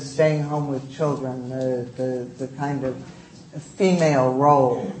sphere, the staying home with children, the kind of female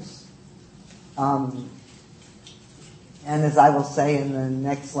roles. And as I will say in the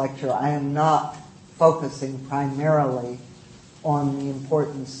next lecture, I am not focusing primarily on the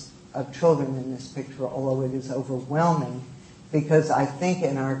importance of children in this picture, although it is overwhelming, because I think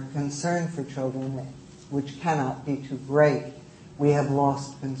in our concern for children, which cannot be too great, we have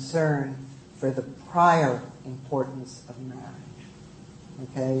lost concern for the prior importance of marriage.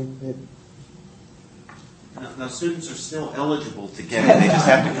 Okay? Now, students are still eligible to get in. They just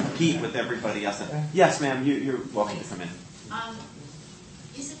have to compete with everybody else. Yes, ma'am, you're welcome to come in.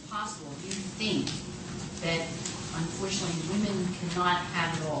 Is it possible, do you think, that unfortunately women cannot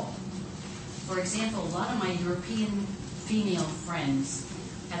have it all? For example, a lot of my European female friends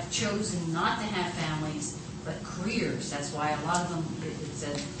have chosen not to have families, but careers. That's why a lot of them,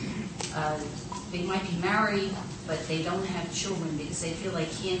 they might be married, but they don't have children because they feel they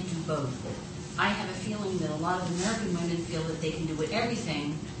can't do both. I have a feeling that a lot of American women feel that they can do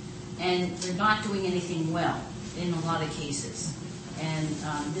everything, and they're not doing anything well in a lot of cases. And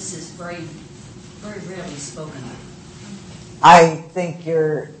this is very, very rarely spoken of. I think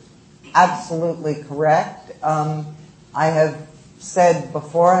you're absolutely correct. I have said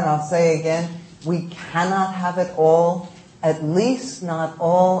before, and I'll say again, we cannot have it all, at least not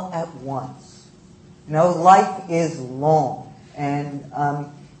all at once. You know, life is long, and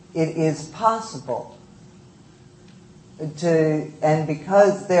it is possible and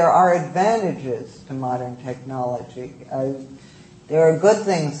because there are advantages to modern technology, there are good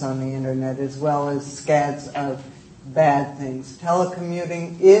things on the internet as well as scads of bad things.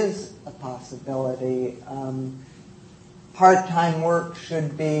 Telecommuting is a possibility. Part-time work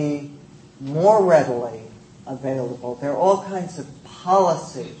should be more readily available. There are all kinds of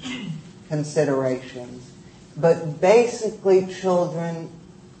policy considerations. But basically, children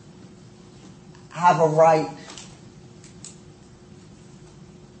have a right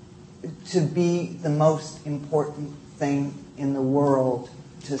to be the most important thing in the world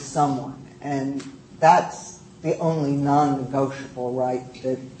to someone. And that's the only non-negotiable right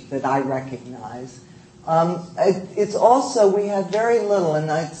that I recognize. It's also, we have very little, and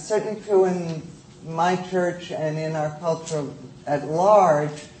it's certainly true in my church and in our culture at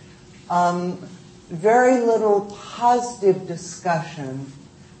large, very little positive discussion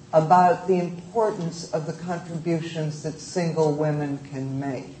about the importance of the contributions that single women can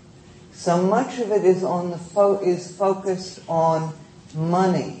make. So much of it is is focused on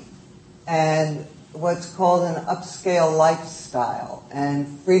money and what's called an upscale lifestyle and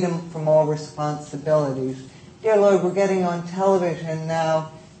freedom from all responsibilities. Dear Lord, we're getting on television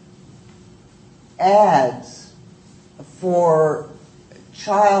now ads for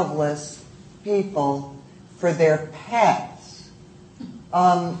childless people for their pets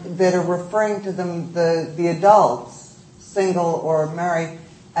that are referring to them, the adults, single or married,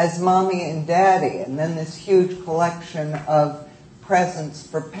 as mommy and daddy, and then this huge collection of presents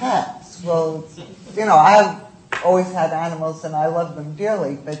for pets. Well, you know, I've always had animals and I love them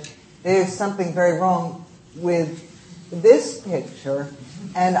dearly, but there's something very wrong with this picture,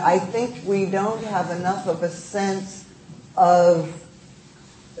 and I think we don't have enough of a sense of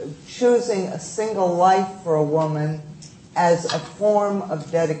choosing a single life for a woman as a form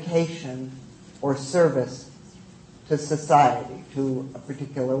of dedication or service to society, to a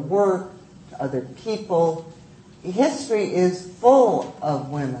particular work, to other people. History is full of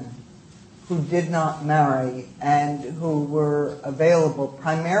women who did not marry and who were available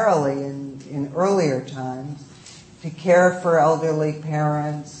primarily in earlier times to care for elderly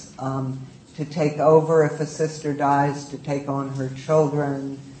parents, to take over if a sister dies, to take on her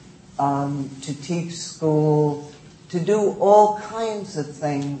children, to teach school, to do all kinds of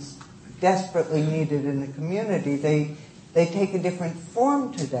things desperately needed in the community. They take a different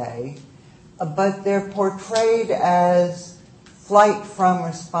form today, but they're portrayed as flight from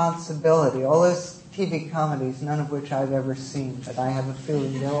responsibility. All those TV comedies, none of which I've ever seen, but I have a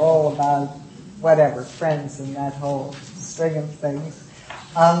feeling they're all about whatever, Friends and that whole string of things,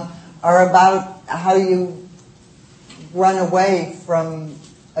 are about how you run away from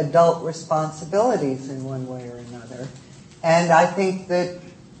adult responsibilities in one way or another. And I think that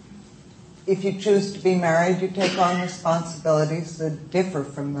if you choose to be married, you take on responsibilities that differ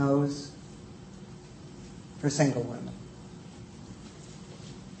from those for single women.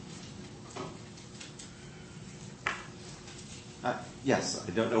 Yes,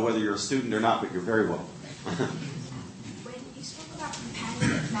 I don't know whether you're a student or not, but you're very welcome. When you spoke about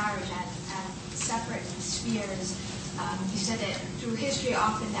companion marriage at separate spheres, you said that through history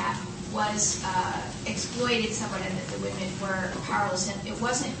often that was exploited somewhat and that the women were powerless. And it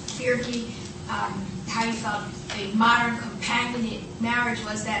wasn't clear to me how you felt a modern companion marriage,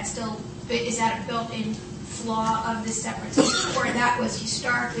 is that a built-in flaw of the separate sphere, or that was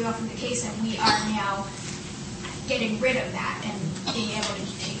historically often the case and we are now getting rid of that and being able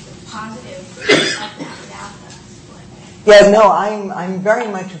to take the positive of that without the split? Yeah, no, I'm very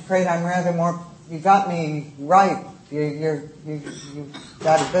much afraid I'm rather more, you got me right. You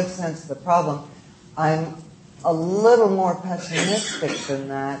got a good sense of the problem. I'm a little more pessimistic than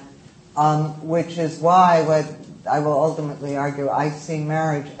that, which is why what I will ultimately argue, I see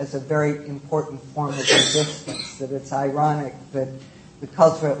marriage as a very important form of resistance, that it's ironic that the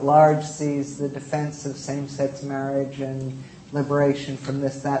culture at large sees the defense of same-sex marriage and liberation from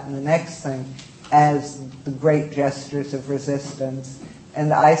this, that, and the next thing as the great gestures of resistance.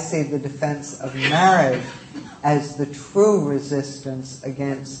 And I see the defense of marriage as the true resistance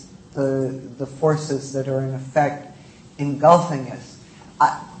against the forces that are in effect engulfing us.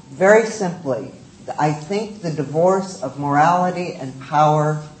 Very simply, I think the divorce of morality and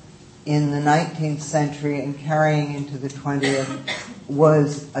power in the 19th century and carrying into the 20th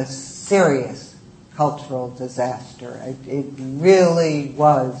was a serious cultural disaster. It really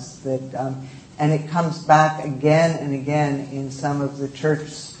was that, and it comes back again and again in some of the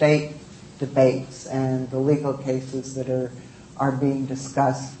church-state debates and the legal cases that are being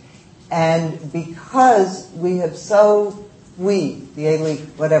discussed. And because we have the elite,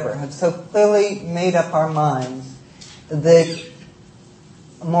 whatever, have so clearly made up our minds that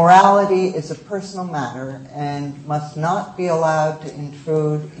morality is a personal matter and must not be allowed to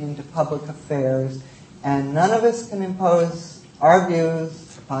intrude into public affairs, and none of us can impose our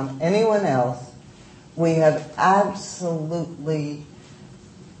views upon anyone else, we have absolutely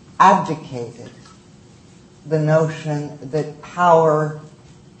abdicated the notion that power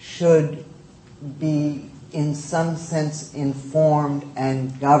should be in some sense informed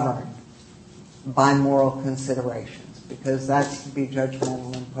and governed by moral considerations, because that's to be judgmental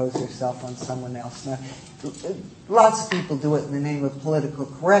and impose yourself on someone else. Now, lots of people do it in the name of political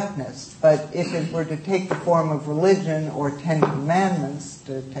correctness, but if it were to take the form of religion or Ten Commandments,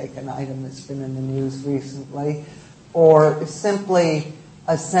 to take an item that's been in the news recently, or simply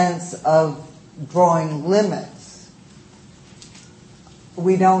a sense of drawing limits,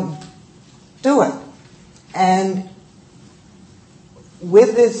 we don't do it. And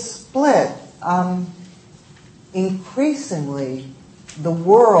with this split, increasingly the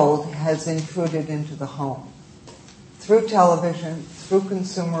world has intruded into the home through television, through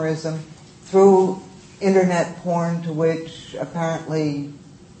consumerism, through internet porn, to which apparently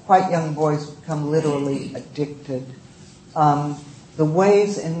quite young boys become literally addicted. The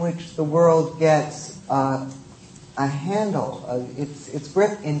ways in which the world gets a handle of its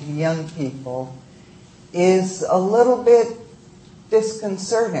grip into young people is a little bit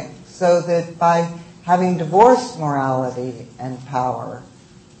disconcerting, so that by having divorced morality and power,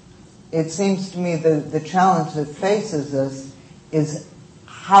 it seems to me the challenge that faces us is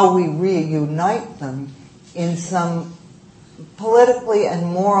how we reunite them in some politically and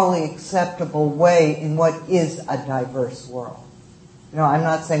morally acceptable way in what is a diverse world. I'm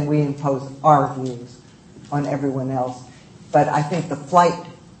not saying we impose our views on everyone else, but I think the flight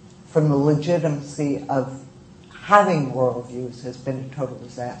from the legitimacy of having worldviews has been a total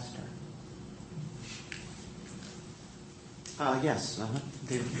disaster. Yes,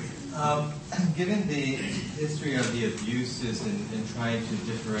 David. Given the history of the abuses and trying to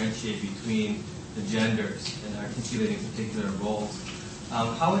differentiate between the genders and articulating particular roles,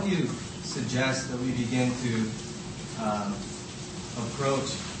 how would you suggest that we begin to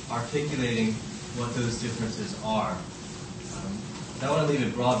approach articulating what those differences are? I want to leave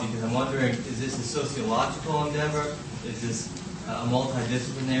it broad because I'm wondering, is this a sociological endeavor? Is this a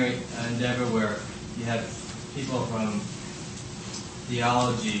multidisciplinary endeavor where you have people from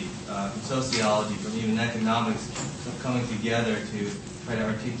theology, from sociology, from even economics, coming together to try to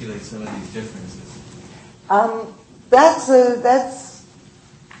articulate some of these differences? That's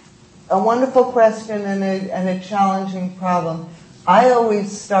a wonderful question and a challenging problem. I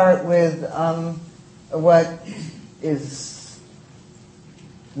always start with what is,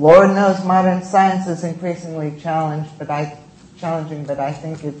 Lord knows, modern science is increasingly challenging, but I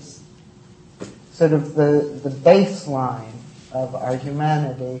think it's sort of the baseline of our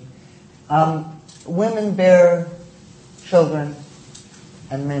humanity. Women bear children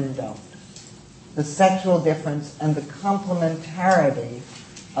and men don't. The sexual difference and the complementarity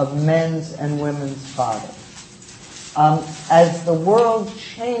of men's and women's bodies. As the world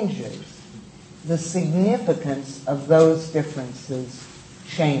changes, the significance of those differences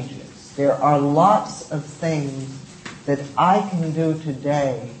changes. There are lots of things that I can do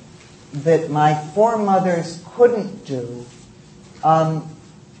today that my foremothers couldn't do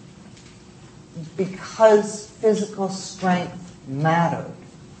because physical strength mattered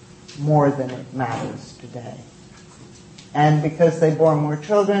more than it matters today. And because they bore more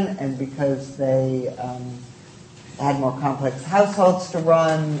children, and because they had more complex households to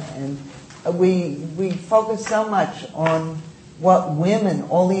run, and we focus so much on what women,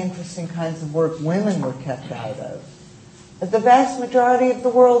 all the interesting kinds of work women were kept out of. But the vast majority of the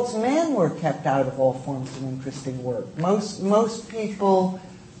world's men were kept out of all forms of interesting work. Most people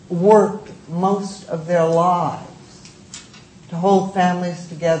worked most of their lives to hold families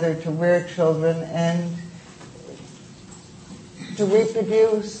together, to rear children, and to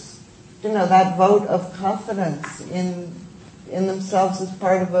reproduce, that vote of confidence in themselves as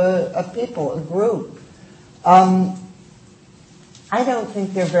part of a people, a group. I don't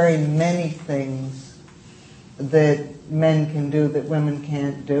think there are very many things that men can do that women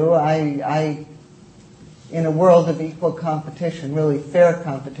can't do. in a world of equal competition, really fair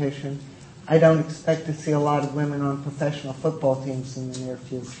competition, I don't expect to see a lot of women on professional football teams in the near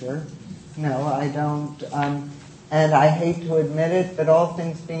future. No, I don't. And I hate to admit it, but all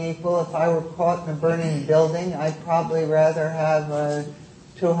things being equal, if I were caught in a burning building, I'd probably rather have a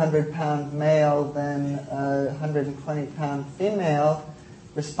 200-pound male than a 120-pound female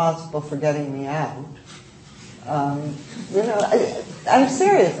responsible for getting me out. I'm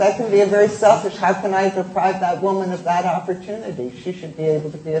serious. That can be a very selfish. How can I deprive that woman of that opportunity? She should be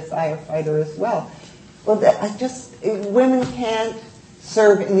able to be a firefighter as well. Well, women can't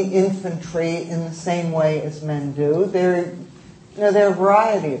serve in the infantry in the same way as men do. There are a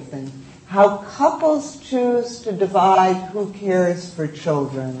variety of things. How couples choose to divide who cares for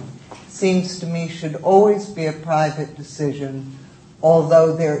children seems to me should always be a private decision,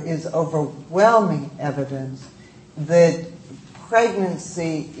 although there is overwhelming evidence that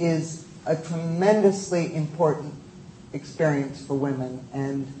pregnancy is a tremendously important experience for women,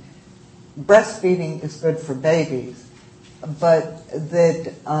 and breastfeeding is good for babies, but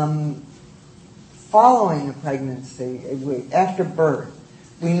that following a pregnancy, after birth,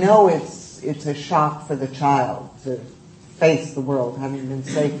 we know it's a shock for the child to face the world, having been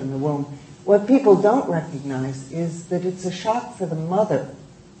safe in the womb. What people don't recognize is that it's a shock for the mother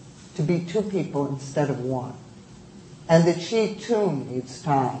to be two people instead of one, and that she too needs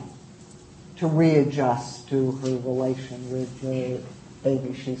time to readjust to her relation with the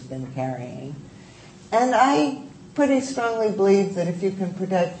baby she's been carrying. And I pretty strongly believe that if you can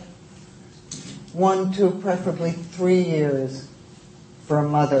protect 1, 2, preferably 3 years for a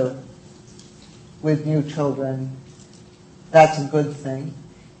mother with new children, that's a good thing.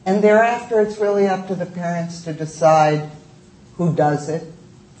 And thereafter, it's really up to the parents to decide who does it.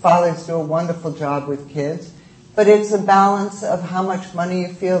 Fathers do a wonderful job with kids, but it's a balance of how much money you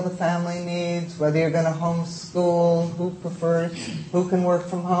feel the family needs, whether you're going to homeschool, who prefers, who can work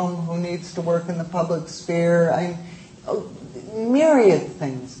from home, who needs to work in the public sphere. Myriad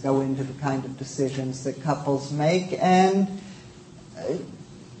things go into the kind of decisions that couples make, and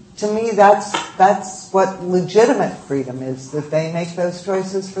to me, that's what legitimate freedom is, that they make those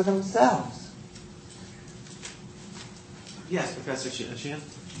choices for themselves. Yes, Professor Sheehan?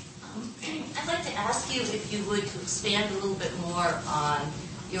 I'd like to ask you if you would to expand a little bit more on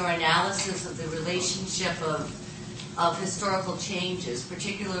your analysis of the relationship of historical changes,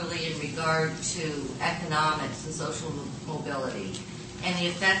 particularly in regard to economics and social mobility, and the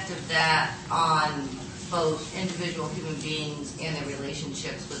effect of that on both individual human beings and their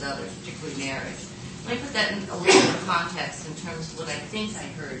relationships with others, particularly marriage. Let me put that in a little bit of context in terms of what I think I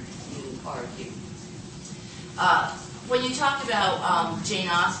heard you argue. When you talked about Jane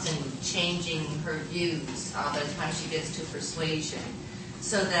Austen changing her views by the time she gets to Persuasion,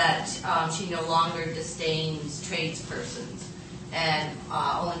 so that she no longer disdains tradespersons and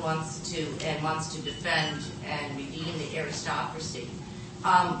only wants to defend and redeem the aristocracy.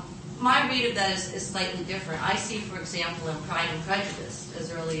 My read of that is slightly different. I see, for example, in Pride and Prejudice,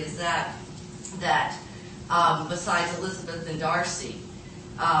 as early as that besides Elizabeth and Darcy,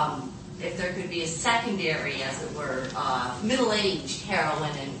 if there could be a secondary, as it were, middle-aged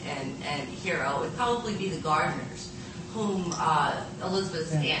heroine and hero, it would probably be the Gardners, whom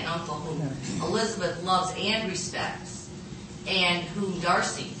Elizabeth's aunt and uncle, whom Elizabeth loves and respects, and whom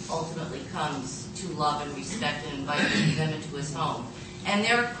Darcy ultimately comes to love and respect and invite them into his home. And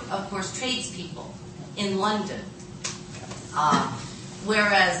they're, of course, tradespeople in London.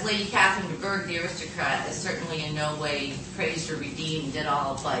 Whereas Lady Catherine de Bourgh, the aristocrat, is certainly in no way praised or redeemed at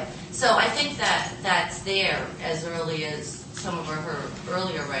all. So I think that's there as early as some of her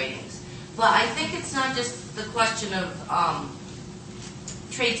earlier writings. But I think it's not just the question of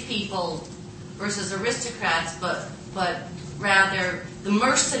tradespeople versus aristocrats, but rather the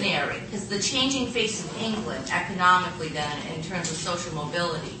mercenary, because the changing face of England economically then in terms of social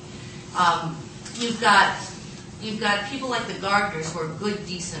mobility. You've got people like the Gardners who are good,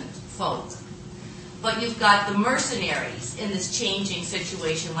 decent folk. But you've got the mercenaries in this changing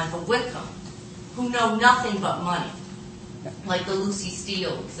situation, like the Wickham, who know nothing but money, like the Lucy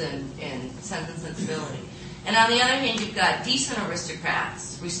Steeles in Sense and Sensibility. And on the other hand, you've got decent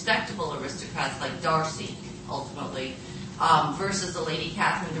aristocrats, respectable aristocrats like Darcy, ultimately, versus the Lady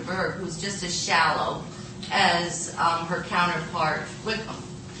Catherine de Bourgh, who's just as shallow as her counterpart Wickham.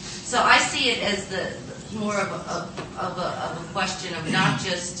 So I see it as more of a question of not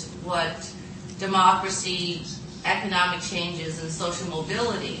just what democracy, economic changes, and social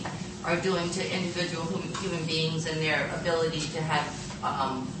mobility are doing to individual human beings and their ability to have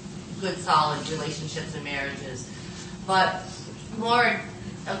good, solid relationships and marriages, but more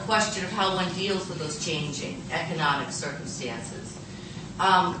a question of how one deals with those changing economic circumstances.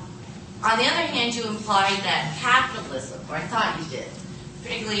 On the other hand, you implied that capitalism, or I thought you did,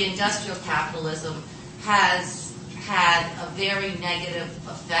 particularly industrial capitalism, has had a very negative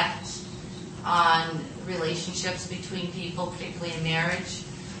effect on relationships between people, particularly in marriage.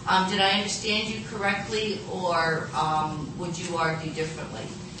 Did I understand you correctly, or would you argue differently?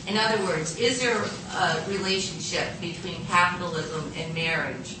 In other words, is there a relationship between capitalism and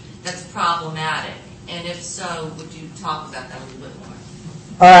marriage that's problematic? And if so, would you talk about that a little bit more?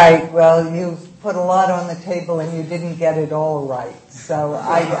 All right. Well, you've put a lot on the table and you didn't get it all right. So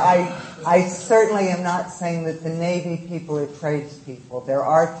I certainly am not saying that the Navy people are tradespeople. There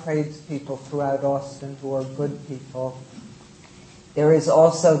are tradespeople throughout Austin who are good people. There is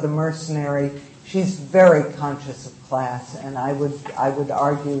also the mercenary. She's very conscious of class, and I would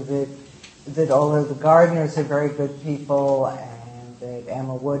argue that although the Gardners are very good people, and that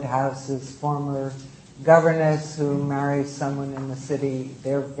Emma Woodhouse's former governess who marries someone in the city,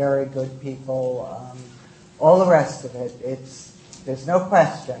 they're very good people. All the rest of it, there's no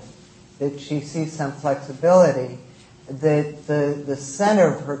question that she sees some flexibility, that the center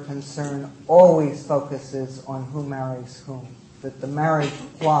of her concern always focuses on who marries whom, that the marriage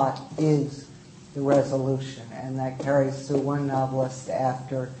plot is the resolution, and that carries through one novelist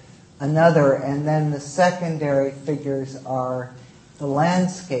after another. And then the secondary figures are the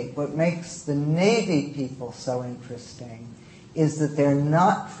landscape. What makes the Navy people so interesting is that they're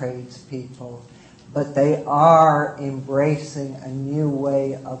not tradespeople, but they are embracing a new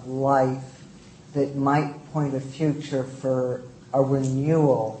way of life that might point a future for a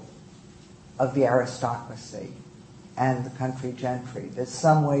renewal of the aristocracy and the country gentry. There's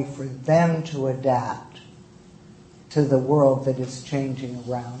some way for them to adapt to the world that is changing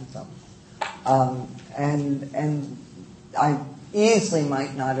around them. And I easily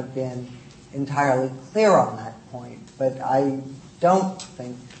might not have been entirely clear on that point, but I don't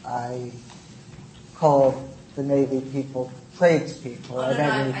think I called the Navy people tradespeople at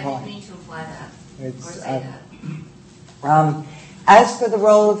any point. I didn't mean to imply that or say that. As for the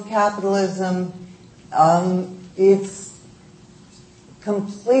role of capitalism, it's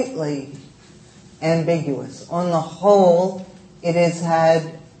completely ambiguous. On the whole, it has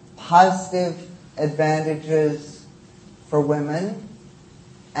had positive advantages for women,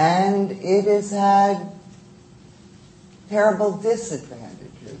 and it has had terrible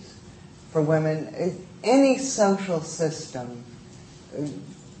disadvantages for women. Any social system,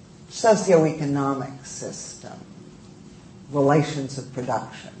 socioeconomic system, relations of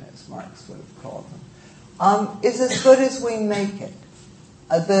production, as Marx would have called them, is as good as we make it.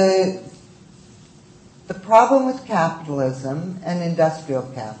 The problem with capitalism and industrial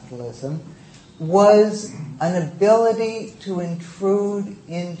capitalism was an ability to intrude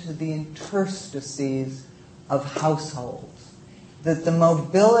into the interstices of households, that the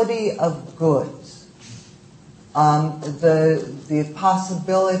mobility of goods, the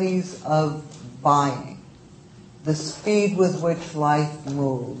possibilities of buying, the speed with which life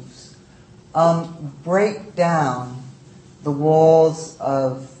moves, break down the walls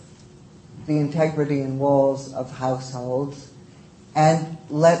of the integrity and walls of households and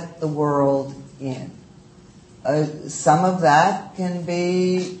let the world in. Some of that can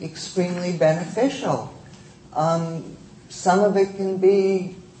be extremely beneficial. Some of it can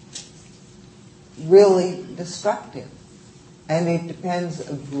be really destructive. And it depends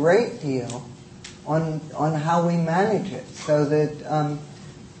a great deal on how we manage it, so that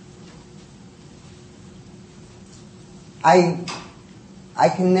I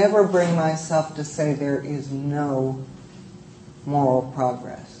can never bring myself to say there is no moral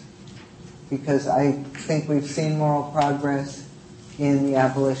progress, because I think we've seen moral progress in the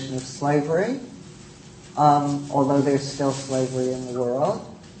abolition of slavery, although there's still slavery in the world.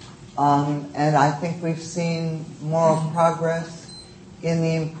 And I think we've seen moral progress in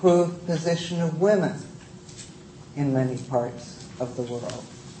the improved position of women in many parts of the world.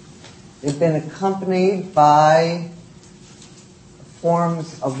 They've been accompanied by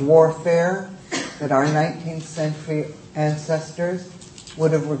forms of warfare that our 19th century ancestors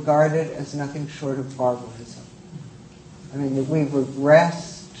would have regarded as nothing short of barbarism. I mean, we've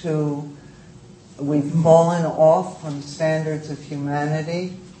regressed we've fallen off from standards of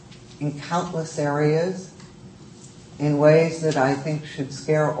humanity in countless areas in ways that I think should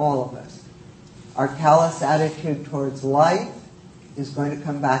scare all of us. Our callous attitude towards life is going to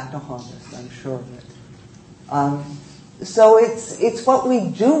come back to haunt us, I'm sure of it. So it's what we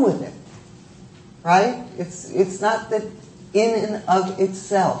do with it, right? It's not that in and of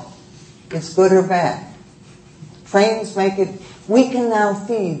itself it's good or bad. Trains make it. We can now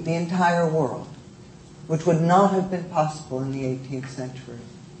feed the entire world, which would not have been possible in the 18th century.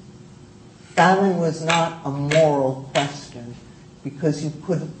 Famine was not a moral question because you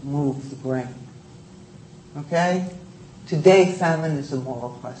couldn't move the grain. Okay? Today, famine is a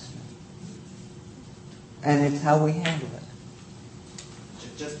moral question. And it's how we handle it.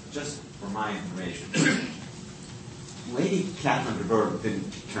 Just for my information, Lady Catherine de Bourgh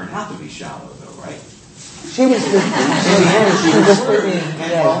didn't turn out to be shallow, though, right? She was pretty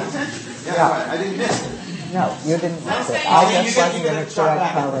engaged. Yeah, I didn't miss it. No, you didn't miss it. I just wasn't going to correct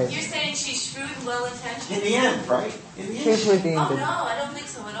how they... You're saying she's shrewd and well-intentioned? In the end, right? In the end. She's redeemed Oh, it. no, I don't think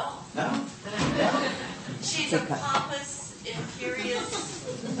so at all. No? She's a pompous, imperious...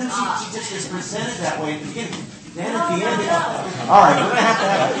 She just is presented that way at the beginning. Then at the No, end... no. All right, we're going to have to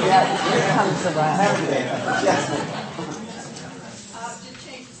have it. Yeah, it comes around. Have a debate. Yes. To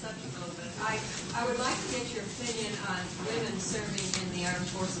change the subject a little bit, I would like to get your opinion on women serving in the armed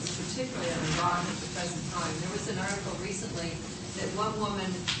forces, particularly in Iran at the present time. There was an article recently that one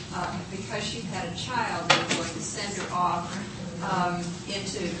woman, because she had a child, they were going to send her off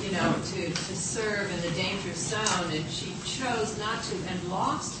to serve in the danger zone, and she chose not to and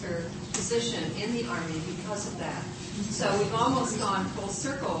lost her position in the Army because of that. So we've almost gone full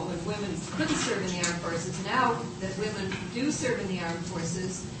circle when women couldn't serve in the armed forces. Now that women do serve in the armed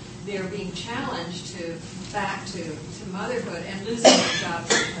forces, they're being challenged back to motherhood and losing their jobs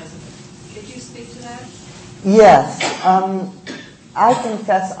because of it. Could you speak to that? Yes. I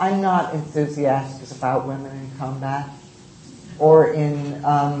confess I'm not enthusiastic about women in combat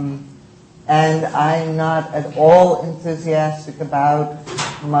and I'm not at all enthusiastic about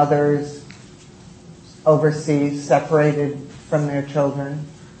mothers overseas separated from their children.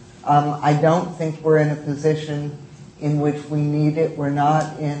 I don't think we're in a position in which we need it. We're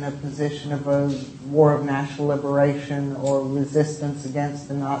not in a position of a war of national liberation or resistance against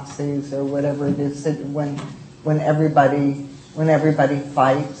the Nazis or whatever it is when everybody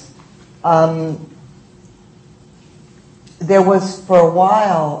fights. There was for a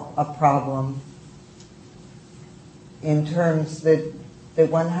while a problem in terms that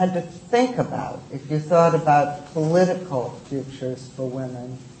one had to think about. If you thought about political futures for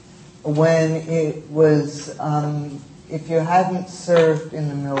women, when it was, if you hadn't served in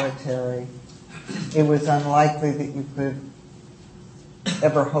the military, it was unlikely that you could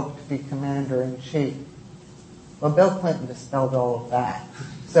ever hope to be commander-in-chief. Well, Bill Clinton dispelled all of that.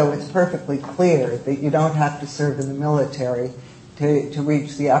 So it's perfectly clear that you don't have to serve in the military to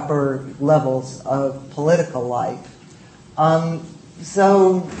reach the upper levels of political life.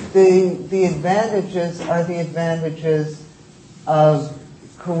 So the advantages are the advantages of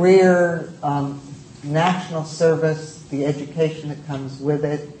career, national service, the education that comes with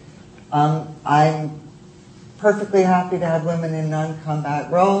it. I'm perfectly happy to have women in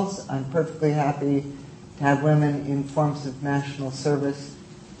non-combat roles. I'm perfectly happy to have women in forms of national service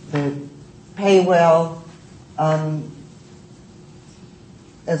that pay well.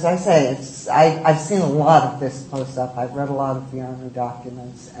 As I say, I've seen a lot of this close up. I've read a lot of the Army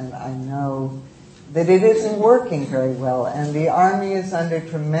documents, and I know that it isn't working very well. And the Army is under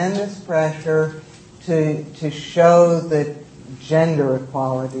tremendous pressure to show that gender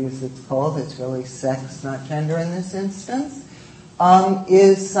equality, as it's called, it's really sex, not gender in this instance,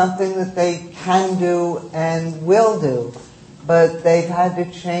 is something that they can do and will do. But they've had to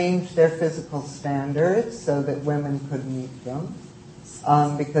change their physical standards so that women could meet them,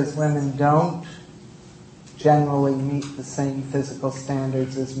 because women don't generally meet the same physical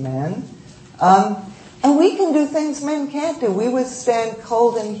standards as men. And we can do things men can't do. We withstand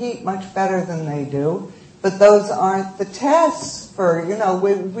cold and heat much better than they do, but those aren't the tests for,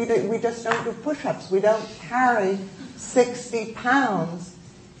 we just don't do push-ups. We don't carry 60 pounds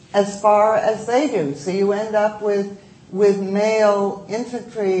as far as they do. So you end up with male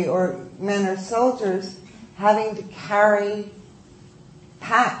infantry or men or soldiers having to carry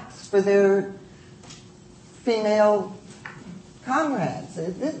packs for their female comrades.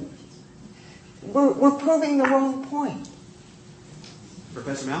 We're proving the wrong point.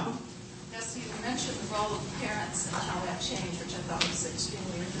 Professor Malcolm? Yes, you mentioned the role of parents and how that changed, which I thought was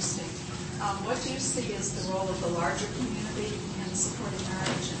extremely interesting. What do you see as the role of the larger community in supporting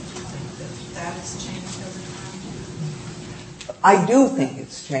marriage, and do you think that has changed over time? I do think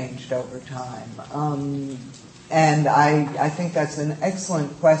it's changed over time. And I think that's an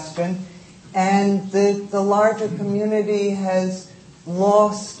excellent question. And the larger community has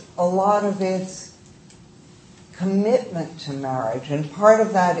lost a lot of its commitment to marriage. And part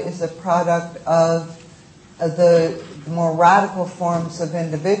of that is a product of the more radical forms of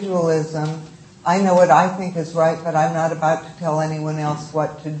individualism I know what I think is right, but I'm not about to tell anyone else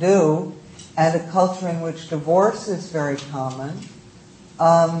what to do, and a culture in which divorce is very common,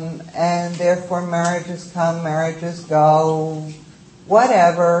 and therefore marriages come, marriages go,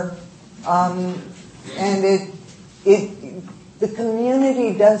 whatever, and the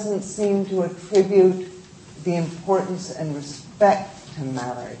community doesn't seem to attribute the importance and respect to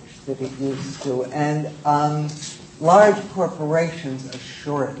marriage that it used to, and large corporations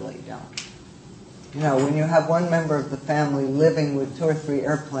assuredly don't. When you have one member of the family living with 2 or 3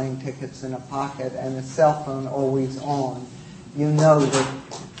 airplane tickets in a pocket and a cell phone always on, you know that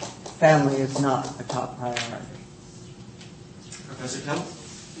family is not a top priority. Professor Kettle?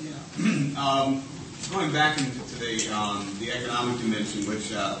 Yeah. Going back into the economic dimension,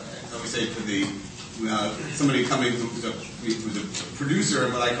 which I would say for somebody coming who's a producer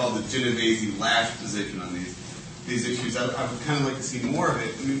of what I call the Genovese lash position on these issues, I would kind of like to see more of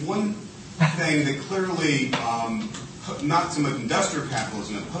it. I mean, one thing that clearly, not so much industrial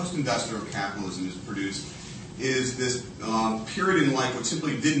capitalism, but post-industrial capitalism has produced is this period in life which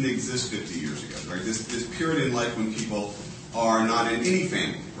simply didn't exist 50 years ago, right? This period in life when people are not in any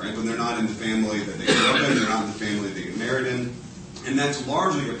family, right? When they're not in the family that they grew up in, they're not in the family they get married in. And that's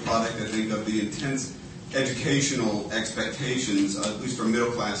largely a product, I think, of the intense educational expectations, at least for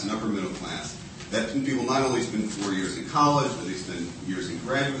middle class and upper middle class, that people not only spend 4 years in college, but they spend years in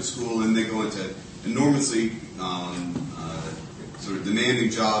graduate school, and they go into enormously sort of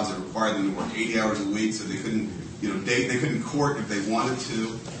demanding jobs that require them to work 80 hours a week, so they couldn't, date, they couldn't court if they wanted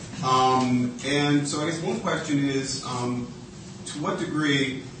to. And so I guess one question is, to what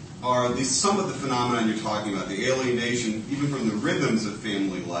degree are some of the phenomena you're talking about, the alienation, even from the rhythms of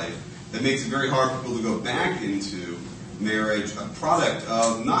family life, that makes it very hard for people to go back into marriage, a product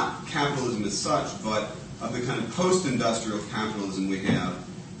of not capitalism as such, but of the kind of post-industrial capitalism we have?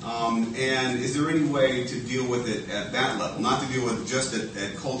 And is there any way to deal with it at that level? Not to deal with it just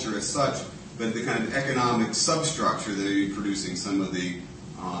at culture as such, but the kind of economic substructure that may be producing some of the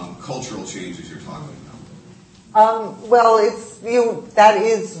cultural changes you're talking about? Well, that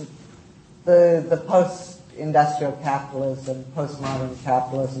is the post-industrial capitalism, postmodern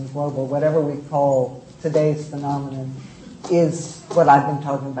capitalism, global, whatever we call today's phenomenon, is what I've been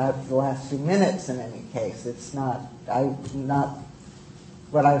talking about for the last few minutes in any case. It's not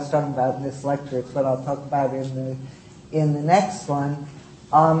what I was talking about in this lecture. It's what I'll talk about in the next one.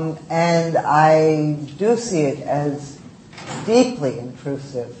 And I do see it as deeply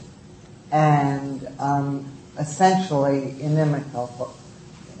intrusive and essentially inimical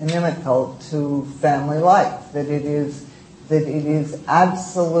to family life. That it is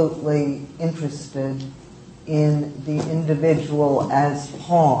absolutely interested in the individual as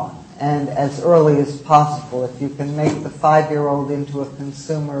pawn, and as early as possible. If you can make the 5-year-old into a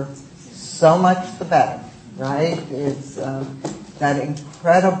consumer, so much the better, right? It's that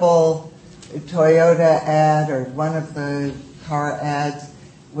incredible Toyota ad, or one of the car ads,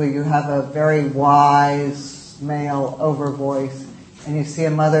 where you have a very wise male overvoice, and you see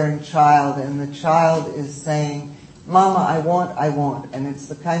a mother and child, and the child is saying, "Mama, I want," and it's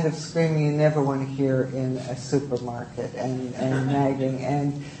the kind of screaming you never want to hear in a supermarket, and nagging.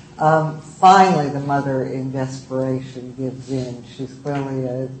 And finally, the mother, in desperation, gives in. She's clearly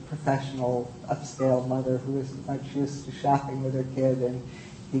a professional, upscale mother who isn't much used to shopping with her kid, and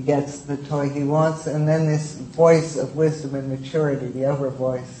he gets the toy he wants. And then this voice of wisdom and maturity, the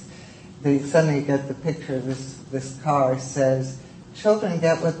overvoice, suddenly you get the picture of this car, says, "Children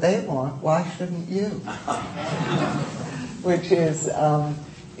get what they want, why shouldn't you?" Which is,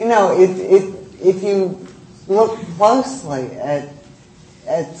 if you look closely at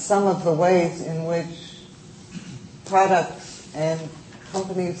some of the ways in which products and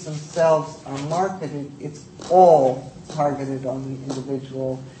companies themselves are marketed, it's all targeted on the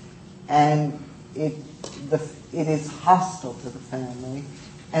individual, and it is hostile to the family.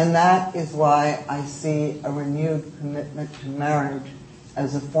 And that is why I see a renewed commitment to marriage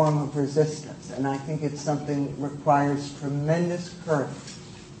as a form of resistance. And I think it's something that requires tremendous courage.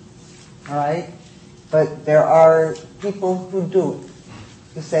 All right? But there are people who do it,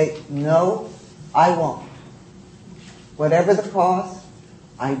 who say, "No, I won't. Whatever the cost,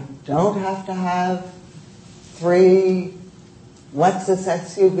 I don't have to have 3 Lexus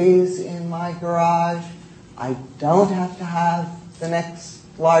SUVs in my garage. I don't have to have the next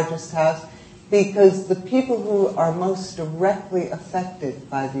largest house," because the people who are most directly affected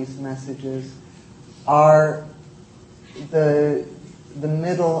by these messages are the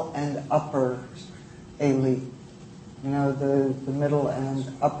middle and upper elite, the middle and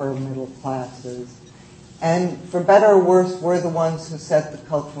upper middle classes. And for better or worse, we're the ones who set the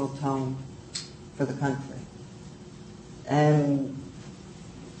cultural tone for the country. And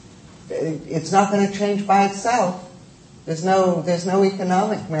it's not going to change by itself. There's no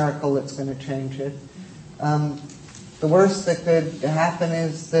economic miracle that's going to change it. The worst that could happen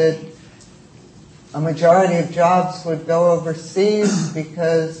is that a majority of jobs would go overseas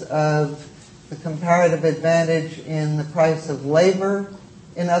because of the comparative advantage in the price of labor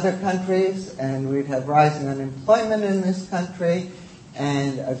in other countries, and we'd have rising unemployment in this country,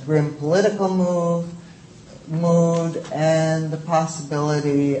 and a grim political mood, and the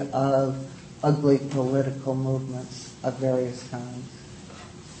possibility of ugly political movements of various kinds.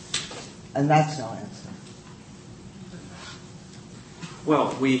 And that's no answer.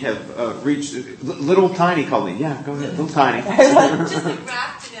 Well, we have reached little tiny Colleen. Yeah, go ahead, little tiny. Just a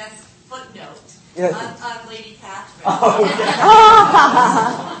Grafton-esque footnote on Lady Catherine. Oh, yeah.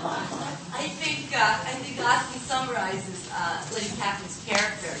 I think Austin summarizes Lady Catherine's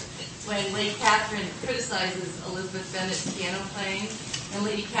character when Lady Catherine criticizes Elizabeth Bennet's piano playing, and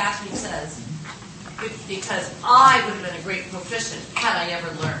Lady Catherine says, because I would have been a great proficient had I ever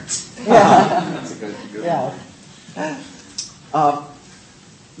learned. Yeah. That's a good Yeah. one.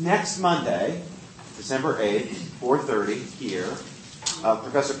 Next Monday, December 8th, 4:30 here,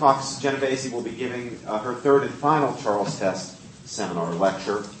 Professor Fox-Genovese will be giving her third and final Charles Test seminar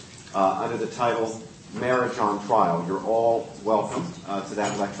lecture under the title Marriage on Trial. You're all welcome to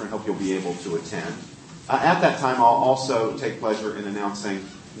that lecture and hope you'll be able to attend. At that time, I'll also take pleasure in announcing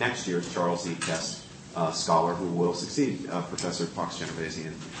next year's Charles E. Test scholar who will succeed Professor Fox-Genovese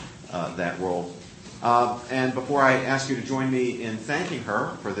in that role. And before I ask you to join me in thanking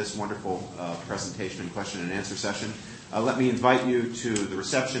her for this wonderful presentation and question and answer session, let me invite you to the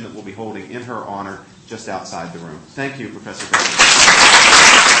reception that we'll be holding in her honor just outside the room. Thank you, Professor Bennett.